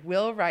 And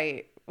Will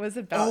Wright was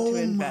about to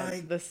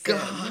invent The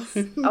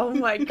Sims. Oh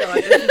my god,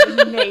 this is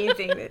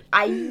amazing.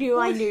 I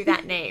knew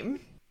that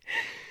name.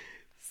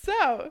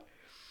 So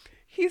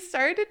he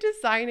started to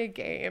design a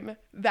game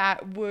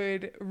that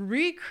would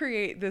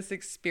recreate this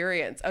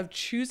experience of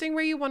choosing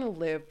where you want to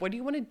live. What do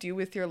you want to do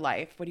with your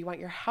life? What do you want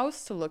your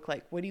house to look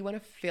like? What do you want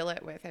to fill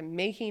it with? And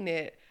making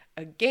it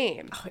a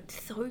game. Oh,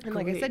 it's so good. And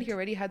like I said, he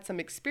already had some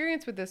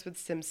experience with this with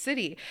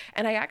SimCity.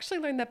 And I actually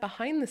learned that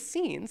behind the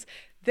scenes,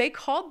 they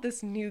called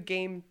this new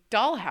game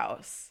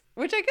Dollhouse,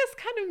 which I guess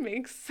kind of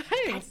makes sense.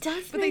 That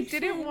does but make they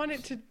didn't sense. want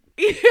it to.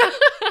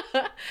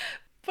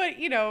 But,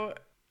 you know,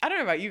 I don't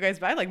know about you guys,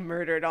 but I like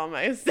murdered all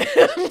my Sims.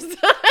 Oh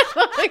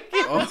my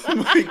god.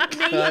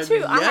 Me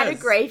too. I had a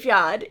yes.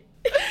 graveyard.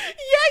 Yeah,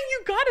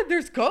 you got it.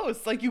 There's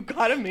ghosts. Like, you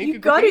got to make You a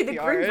got it. The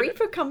graveyard. Grim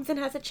Reaper comes and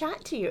has a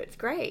chat to you. It's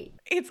great.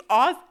 It's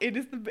awesome. It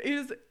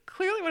is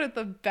clearly one of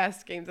the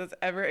best games that's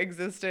ever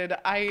existed.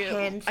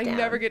 Hands I down.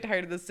 never get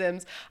tired of The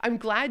Sims. I'm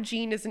glad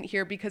Gene isn't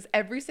here because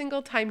every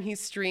single time he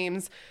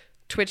streams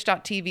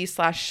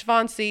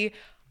twitch.tv/Schwancy,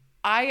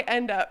 I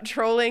end up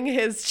trolling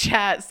his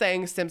chat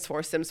saying Sims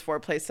 4,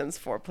 play Sims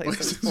 4, play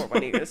Sims 4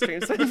 when he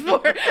streams Sims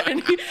 4.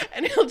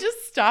 And he'll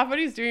just stop what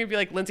he's doing and be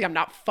like, Lindsay, I'm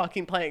not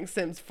fucking playing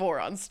Sims 4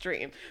 on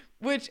stream.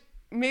 Which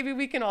maybe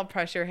we can all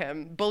pressure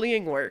him.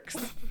 Bullying works.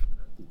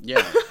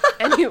 Yeah.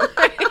 Anyway.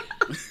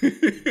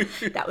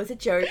 That was a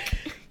joke.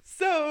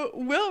 So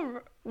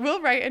Will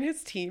Wright and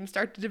his team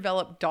start to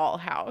develop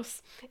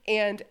Dollhouse.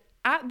 And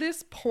at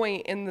this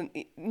point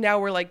now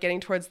we're like getting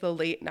towards the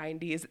late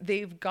 90s,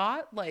 they've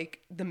got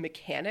like the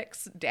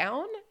mechanics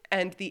down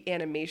and the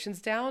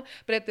animations down.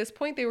 But at this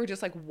point, they were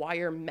just like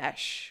wire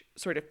mesh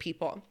sort of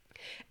people.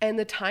 And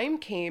the time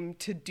came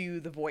to do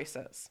the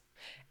voices.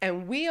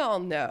 And we all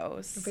know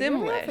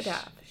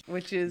Simlish,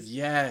 which is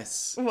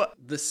Yes. what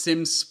The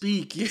Sims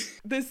speak.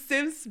 the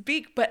Sims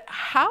speak. But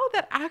how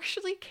that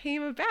actually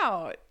came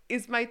about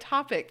is my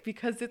topic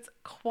because it's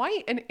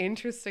quite an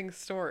interesting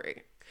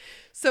story.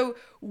 So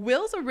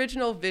Will's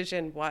original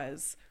vision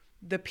was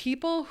the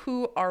people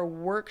who are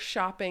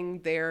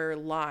workshopping their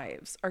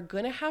lives are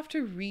going to have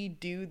to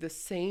redo the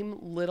same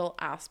little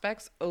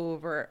aspects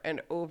over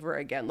and over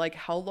again. Like,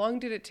 how long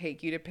did it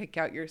take you to pick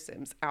out your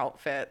Sims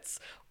outfits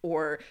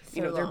or,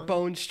 their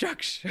bone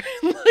structure?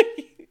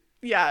 Like,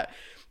 yeah.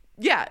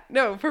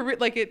 No,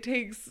 like it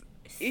takes,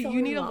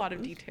 you need a lot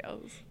of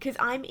details. Because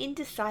I'm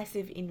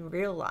indecisive in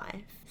real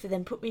life. So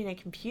then put me in a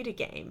computer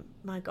game.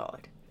 My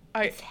God.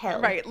 It's hell.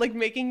 Right, like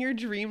making your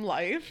dream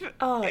life.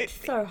 Oh, it's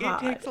so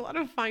hard. It takes a lot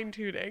of fine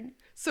tuning.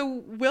 So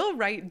Will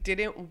Wright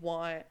didn't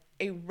want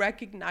a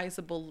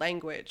recognizable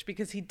language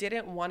because he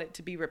didn't want it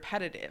to be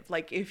repetitive.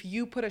 Like if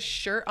you put a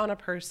shirt on a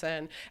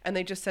person and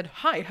they just said,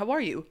 "Hi, how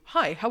are you?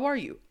 Hi, how are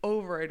you?"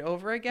 over and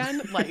over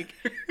again, like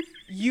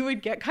you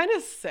would get kind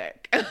of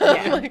sick of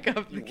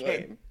the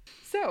game.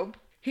 So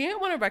he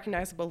didn't want a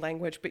recognizable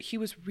language, but he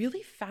was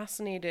really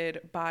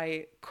fascinated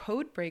by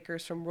code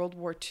breakers from World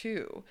War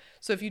II.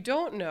 So if you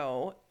don't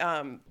know...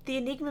 the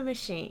Enigma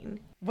machine.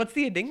 What's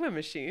the Enigma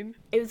machine?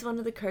 It was one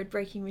of the code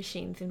breaking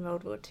machines in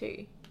World War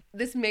II.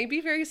 This may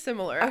be very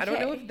similar. Okay. I don't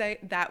know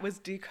if that was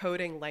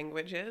decoding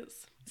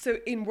languages. So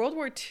in World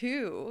War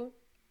II,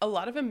 a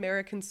lot of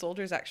American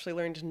soldiers actually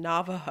learned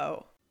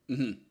Navajo.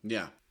 Mm-hmm.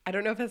 Yeah. I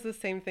don't know if that's the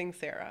same thing,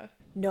 Sarah.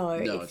 No,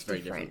 it's it's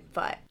very different.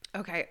 But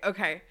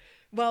Okay.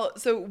 Well,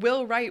 so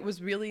Will Wright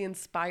was really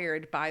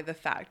inspired by the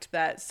fact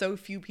that so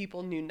few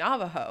people knew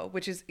Navajo,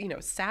 which is,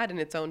 sad in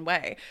its own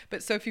way,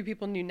 but so few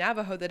people knew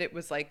Navajo that it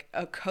was like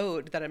a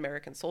code that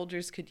American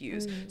soldiers could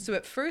use. So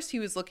at first he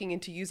was looking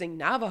into using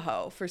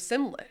Navajo for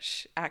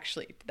Simlish,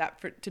 actually,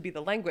 to be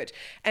the language.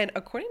 And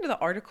according to the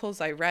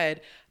articles I read,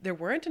 there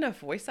weren't enough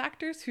voice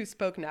actors who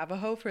spoke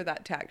Navajo for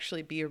that to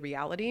actually be a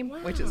reality,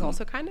 which is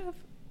also kind of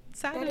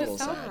sad in That is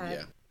itself. sad.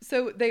 Yeah.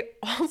 So they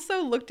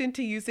also looked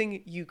into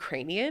using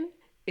Ukrainian,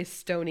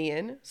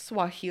 Estonian,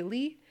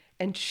 Swahili,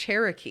 and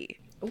Cherokee.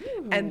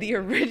 Ooh. And the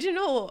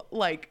original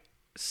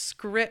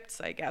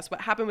scripts, I guess,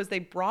 what happened was they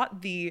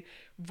brought the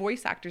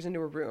voice actors into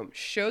a room,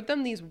 showed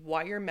them these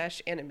wire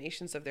mesh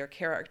animations of their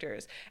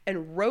characters,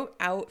 and wrote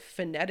out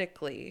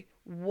phonetically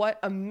what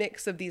a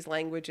mix of these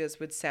languages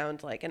would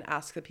sound like and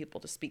asked the people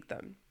to speak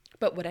them.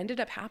 But what ended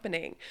up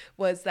happening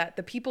was that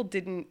the people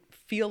didn't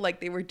feel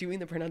like they were doing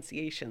the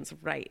pronunciations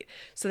right.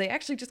 So they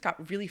actually just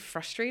got really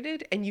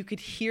frustrated and you could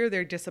hear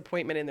their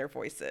disappointment in their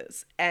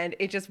voices. And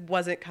it just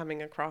wasn't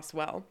coming across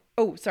well.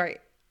 Oh, sorry.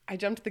 I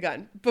jumped the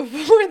gun.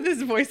 Before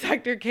this voice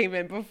actor came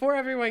in, before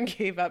everyone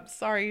gave up,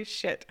 sorry,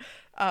 shit.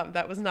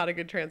 That was not a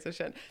good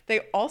transition.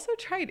 They also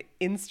tried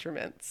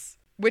instruments,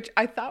 which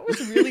I thought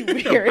was really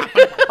weird.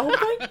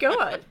 Oh my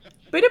God.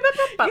 Yeah,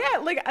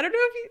 I don't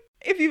know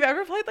if you've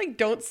ever played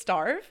Don't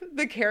Starve.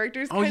 The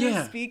characters kind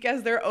of speak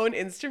as their own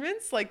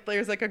instruments. Like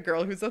there's a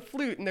girl who's a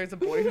flute and there's a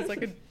boy who's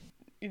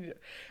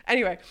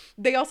Anyway,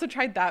 they also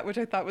tried that, which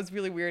I thought was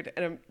really weird,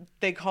 and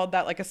they called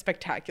that a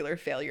spectacular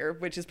failure,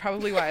 which is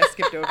probably why I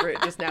skipped over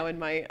it just now in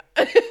my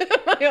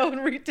my own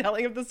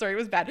retelling of the story. It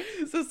was bad.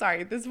 So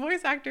sorry. This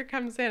voice actor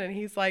comes in and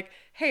he's like,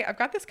 "Hey, I've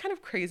got this kind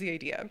of crazy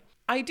idea.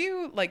 I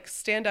do like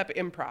stand-up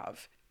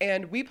improv,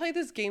 and we play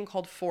this game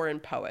called Foreign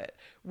Poet,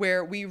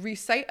 where we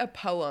recite a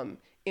poem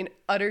in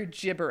utter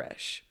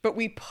gibberish, but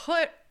we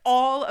put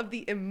all of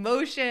the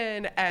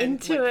emotion and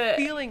into it,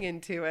 feeling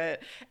into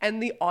it,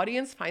 and the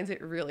audience finds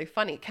it really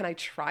funny. Can I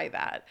try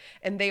that?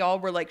 And they all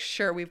were like,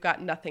 sure, we've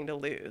got nothing to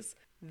lose.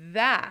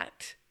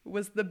 That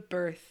was the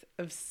birth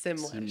of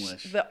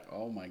Simlish.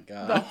 Oh my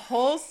God. The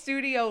whole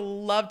studio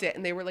loved it.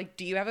 And they were like,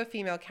 do you have a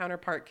female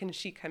counterpart? Can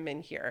she come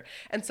in here?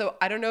 And so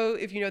I don't know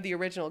if you know the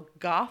original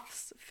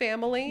Goths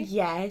family.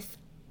 Yes.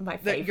 My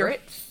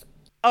favorites.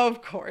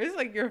 Of course.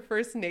 Like your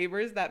first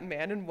neighbors, that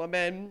man and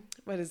woman.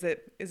 What is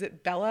it? Is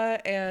it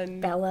Bella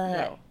and... Bella.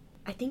 No.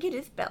 I think it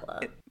is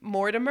Bella.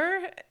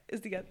 Mortimer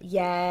is the other.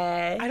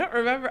 Yeah. I don't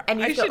remember.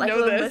 And he's got like a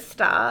little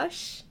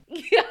moustache.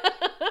 Yeah.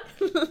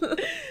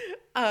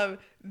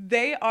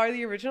 They are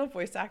the original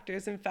voice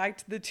actors. In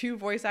fact, the two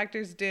voice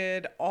actors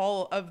did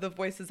all of the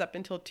voices up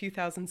until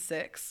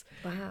 2006.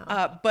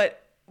 Wow.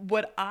 But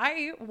what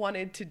I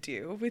wanted to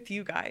do with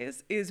you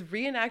guys is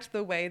reenact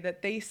the way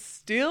that they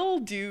still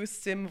do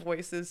sim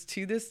voices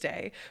to this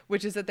day,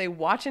 which is that they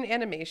watch an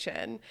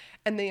animation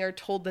and they are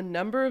told the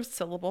number of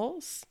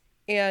syllables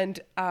and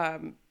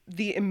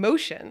the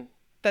emotion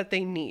that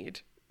they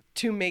need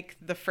to make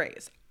the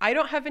phrase. I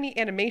don't have any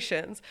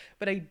animations,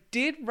 but I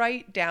did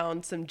write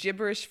down some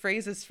gibberish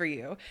phrases for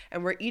you,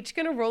 and we're each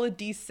going to roll a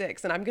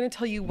d6, and I'm going to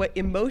tell you what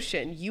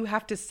emotion you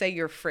have to say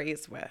your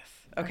phrase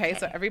with. Okay.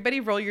 So everybody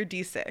roll your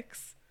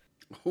d6.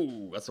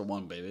 Ooh, that's a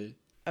 1, baby.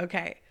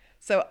 Okay.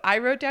 So I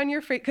wrote down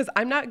your phrase because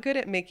I'm not good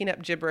at making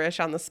up gibberish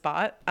on the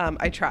spot.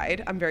 I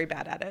tried. I'm very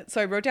bad at it.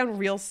 So I wrote down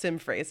real sim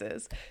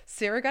phrases.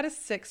 Sarah got a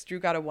 6. Drew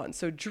got a 1.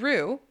 So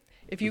Drew,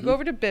 if you go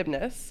over to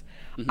Bibness,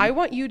 I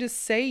want you to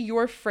say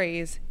your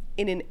phrase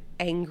in an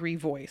angry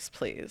voice,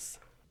 please.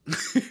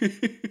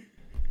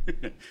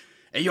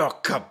 Hey, you're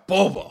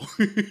kabobo.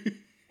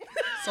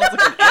 Sounds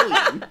like an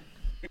alien.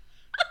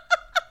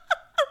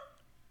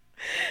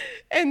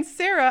 And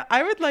Sarah,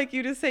 I would like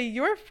you to say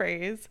your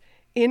phrase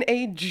in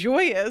a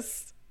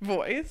joyous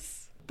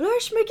voice.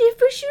 Blush me give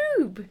for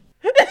shoob.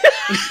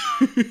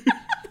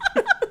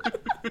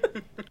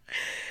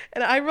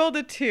 And I rolled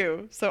a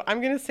 2, so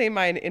I'm going to say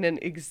mine in an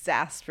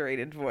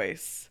exasperated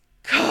voice.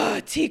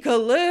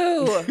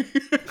 Ka-tika-loo! Love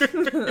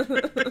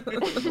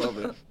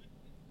it.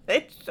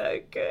 It's so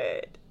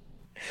good.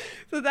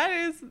 So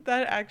that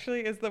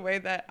actually is the way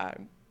that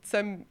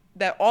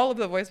that all of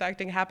the voice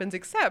acting happens,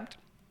 except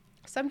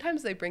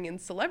sometimes they bring in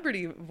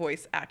celebrity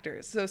voice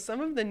actors. So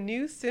some of the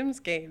new Sims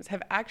games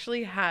have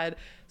actually had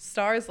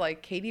stars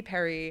like Katy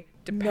Perry,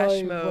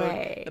 Depeche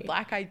Mode, the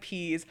Black Eyed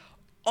Peas,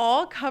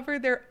 all cover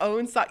their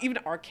own song. Even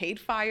Arcade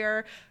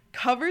Fire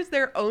covers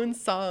their own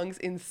songs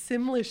in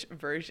Simlish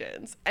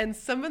versions. And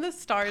some of the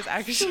stars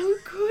actually... So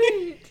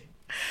good.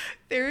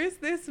 There is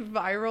this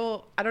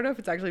viral... I don't know if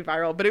it's actually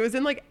viral, but it was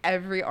in like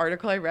every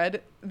article I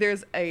read.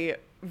 There's a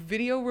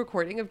video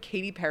recording of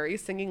Katy Perry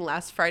singing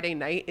Last Friday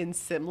Night in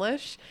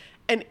Simlish.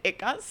 And it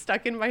got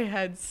stuck in my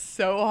head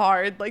so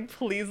hard. Like,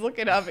 please look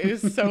it up. It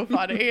is so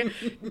funny.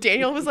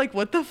 Daniel was like,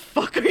 what the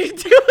fuck are you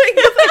doing?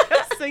 I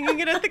kept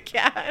singing it at the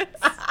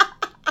cats.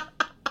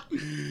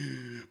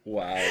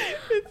 Wow.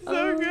 It's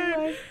so good.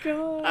 Oh my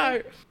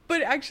God.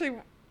 But actually,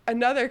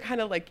 another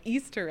kind of like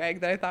Easter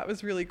egg that I thought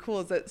was really cool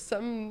is that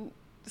some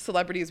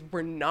celebrities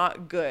were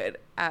not good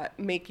at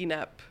making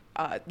up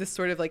this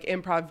sort of like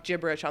improv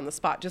gibberish on the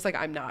spot, just like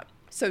I'm not.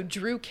 So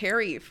Drew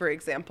Carey, for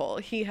example,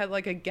 he had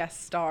like a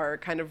guest star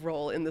kind of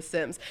role in The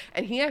Sims,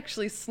 and he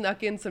actually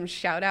snuck in some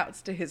shout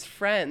outs to his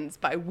friends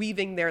by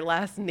weaving their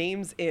last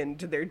names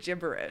into their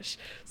gibberish.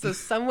 So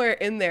somewhere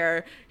in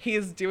there, he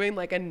is doing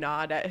like a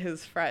nod at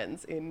his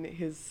friends in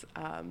his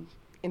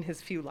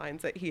few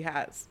lines that he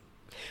has.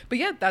 But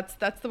yeah, that's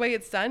the way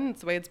it's done.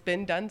 It's the way it's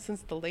been done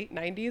since the late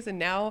 90s. And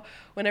now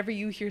whenever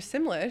you hear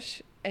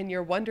Simlish and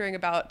you're wondering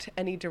about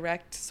any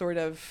direct sort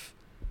of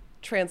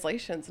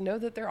translations, know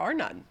that there are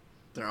none.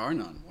 There are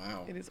none.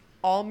 Wow. It is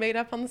all made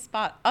up on the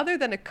spot, other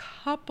than a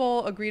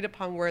couple agreed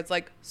upon words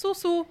like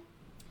 "su-su"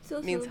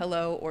 means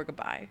hello or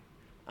goodbye.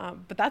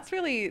 But that's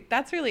really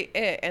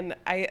it. And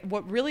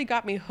what really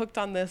got me hooked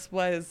on this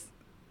was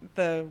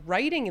the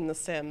writing in The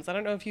Sims. I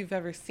don't know if you've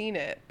ever seen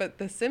it, but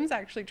The Sims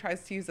actually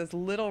tries to use as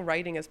little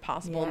writing as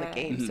possible in the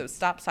game. Mm-hmm. So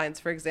stop signs,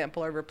 for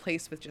example, are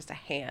replaced with just a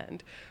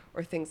hand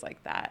or things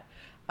like that.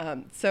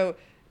 So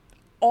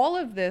all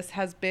of this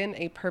has been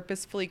a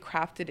purposefully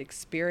crafted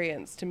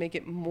experience to make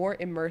it more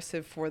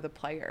immersive for the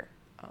player,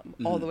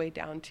 all the way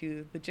down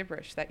to the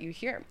gibberish that you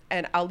hear.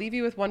 And I'll leave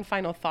you with one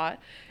final thought.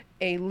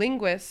 A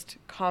linguist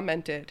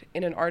commented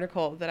in an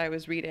article that I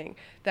was reading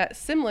that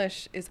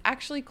Simlish is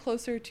actually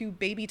closer to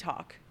baby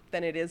talk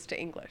than it is to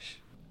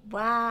English.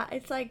 Wow.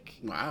 It's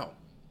like... Wow.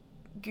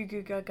 Goo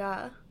goo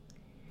gaga.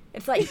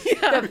 It's like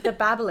the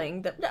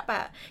babbling.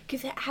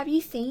 Because have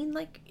you seen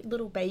like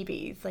little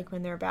babies, like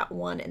when they're about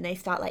 1 and they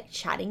start like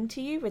chatting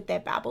to you with their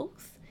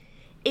babbles?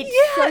 It's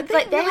so,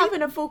 like they're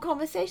having a full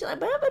conversation,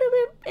 like,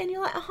 and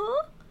you're like,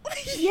 huh?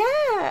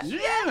 Yeah.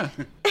 Yeah.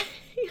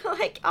 You're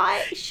like,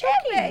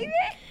 shocking.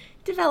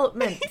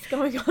 developments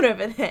going on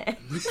over there.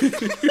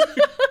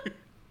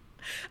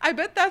 I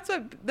bet that's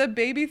what the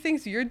baby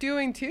thinks you're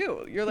doing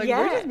too. You're like, Yeah.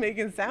 we're just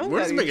making sounds.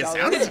 We're just making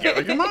sounds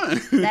together. Come on.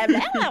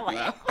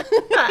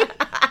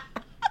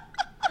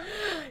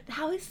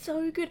 That was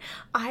so good.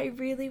 I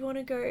really want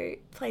to go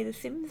play The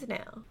Sims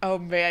now. Oh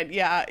man,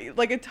 yeah,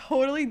 like a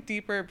totally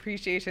deeper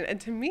appreciation.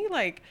 And to me,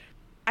 like,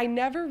 I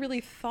never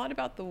really thought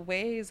about the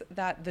ways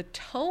that the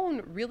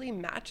tone really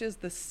matches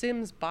the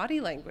Sims body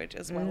language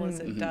as well as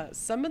it does.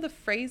 Some of the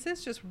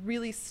phrases just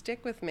really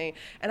stick with me.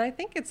 And I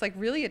think it's like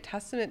really a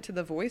testament to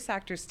the voice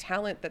actors'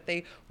 talent that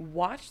they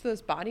watch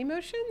those body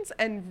motions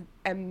and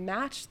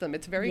match them.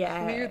 It's very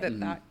clear that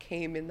that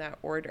came in that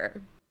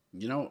order.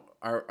 You know,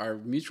 our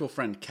mutual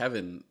friend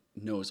Kevin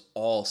knows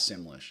all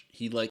Simlish.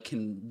 He like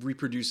can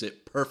reproduce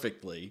it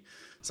perfectly.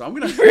 So I'm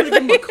gonna give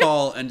him a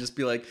call and just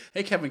be like,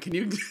 "Hey Kevin, can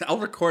you?" I'll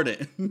record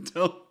it and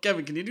tell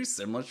Kevin, "Can you do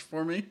Simlish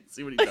for me?"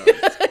 See what he does.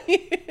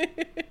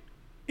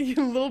 You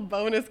little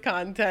bonus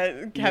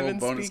content.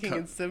 Kevin speaking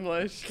in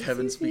Simlish.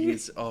 Kevin speaking.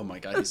 Oh my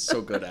god, he's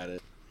so good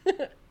at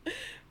it.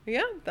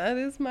 Yeah, that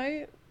is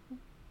my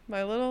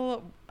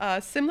little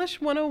Simlish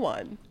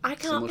 101. I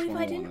can't Simlish believe I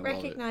 101, didn't I love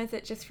recognize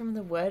it just from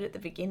the word at the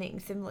beginning,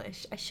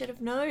 Simlish. I should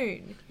have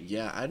known.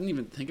 Yeah, I didn't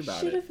even think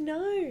about Should it. have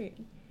known.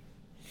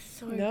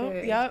 So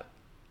good. Yeah.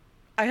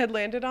 I had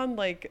landed on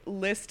like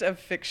list of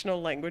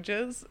fictional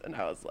languages, and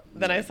I was like,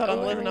 then I saw it on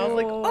the list, and I was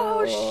like,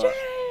 oh shit!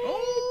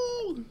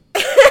 Oh,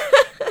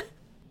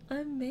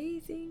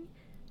 Amazing.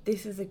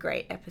 This is a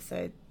great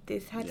episode.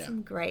 This had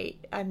some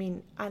great, I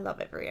mean, I love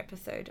every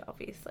episode,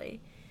 obviously.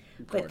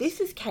 But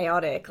this is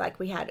chaotic. Like,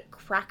 we had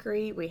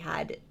crackery, we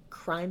had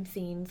crime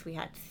scenes, we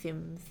had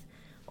Sims,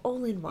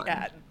 all in one.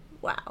 Yeah.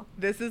 Wow.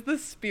 This is the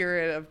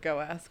spirit of Go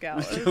Ask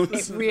Alice.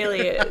 It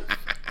really is.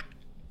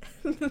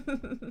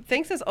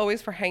 Thanks as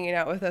always for hanging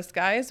out with us,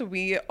 guys.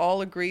 We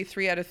all agree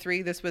 3 out of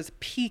 3. This was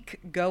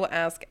peak Go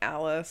Ask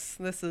Alice.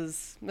 This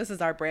is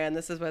our brand.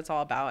 This is what it's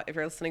all about. If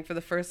you're listening for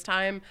the first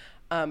time,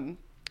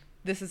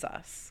 this is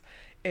us.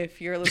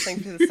 If you're listening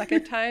for the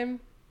second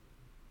time,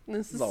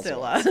 this is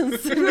still us.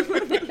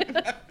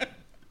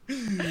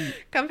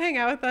 Come hang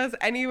out with us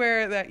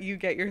anywhere that you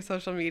get your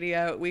social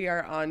media. We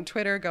are on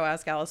Twitter, Go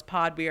Ask Alice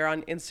Pod. We are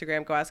on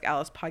Instagram, Go Ask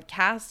Alice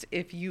Podcast.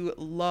 If you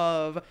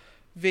love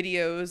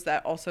videos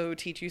that also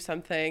teach you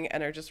something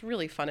and are just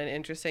really fun and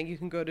interesting, you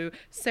can go to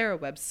Sarah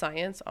Webb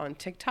Science on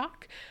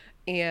TikTok,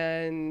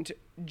 and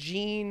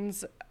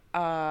Jean's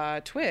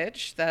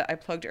Twitch that I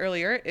plugged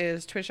earlier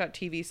is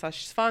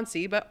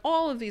twitch.tv/Sfancy, but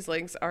all of these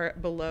links are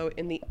below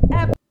in the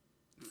app.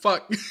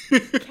 fuck.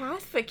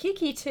 Cass for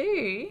Kiki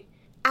too.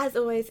 As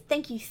always,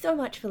 thank you so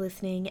much for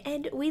listening,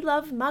 and we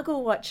love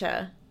Muggle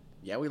Watcher.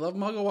 Yeah, we love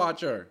Muggle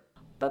Watcher.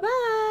 Bye-bye.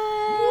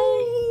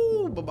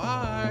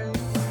 Bye-bye.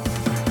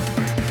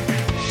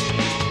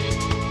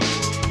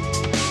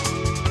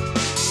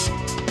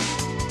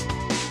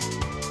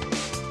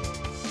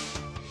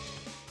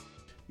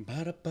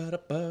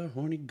 Ba-da-ba-da-ba,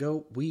 horny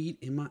goat, weed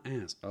in my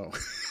ass. Oh,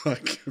 I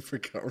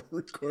forgot we're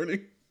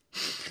recording.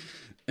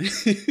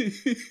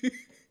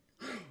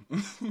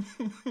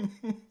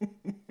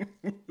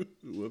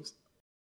 Whoops.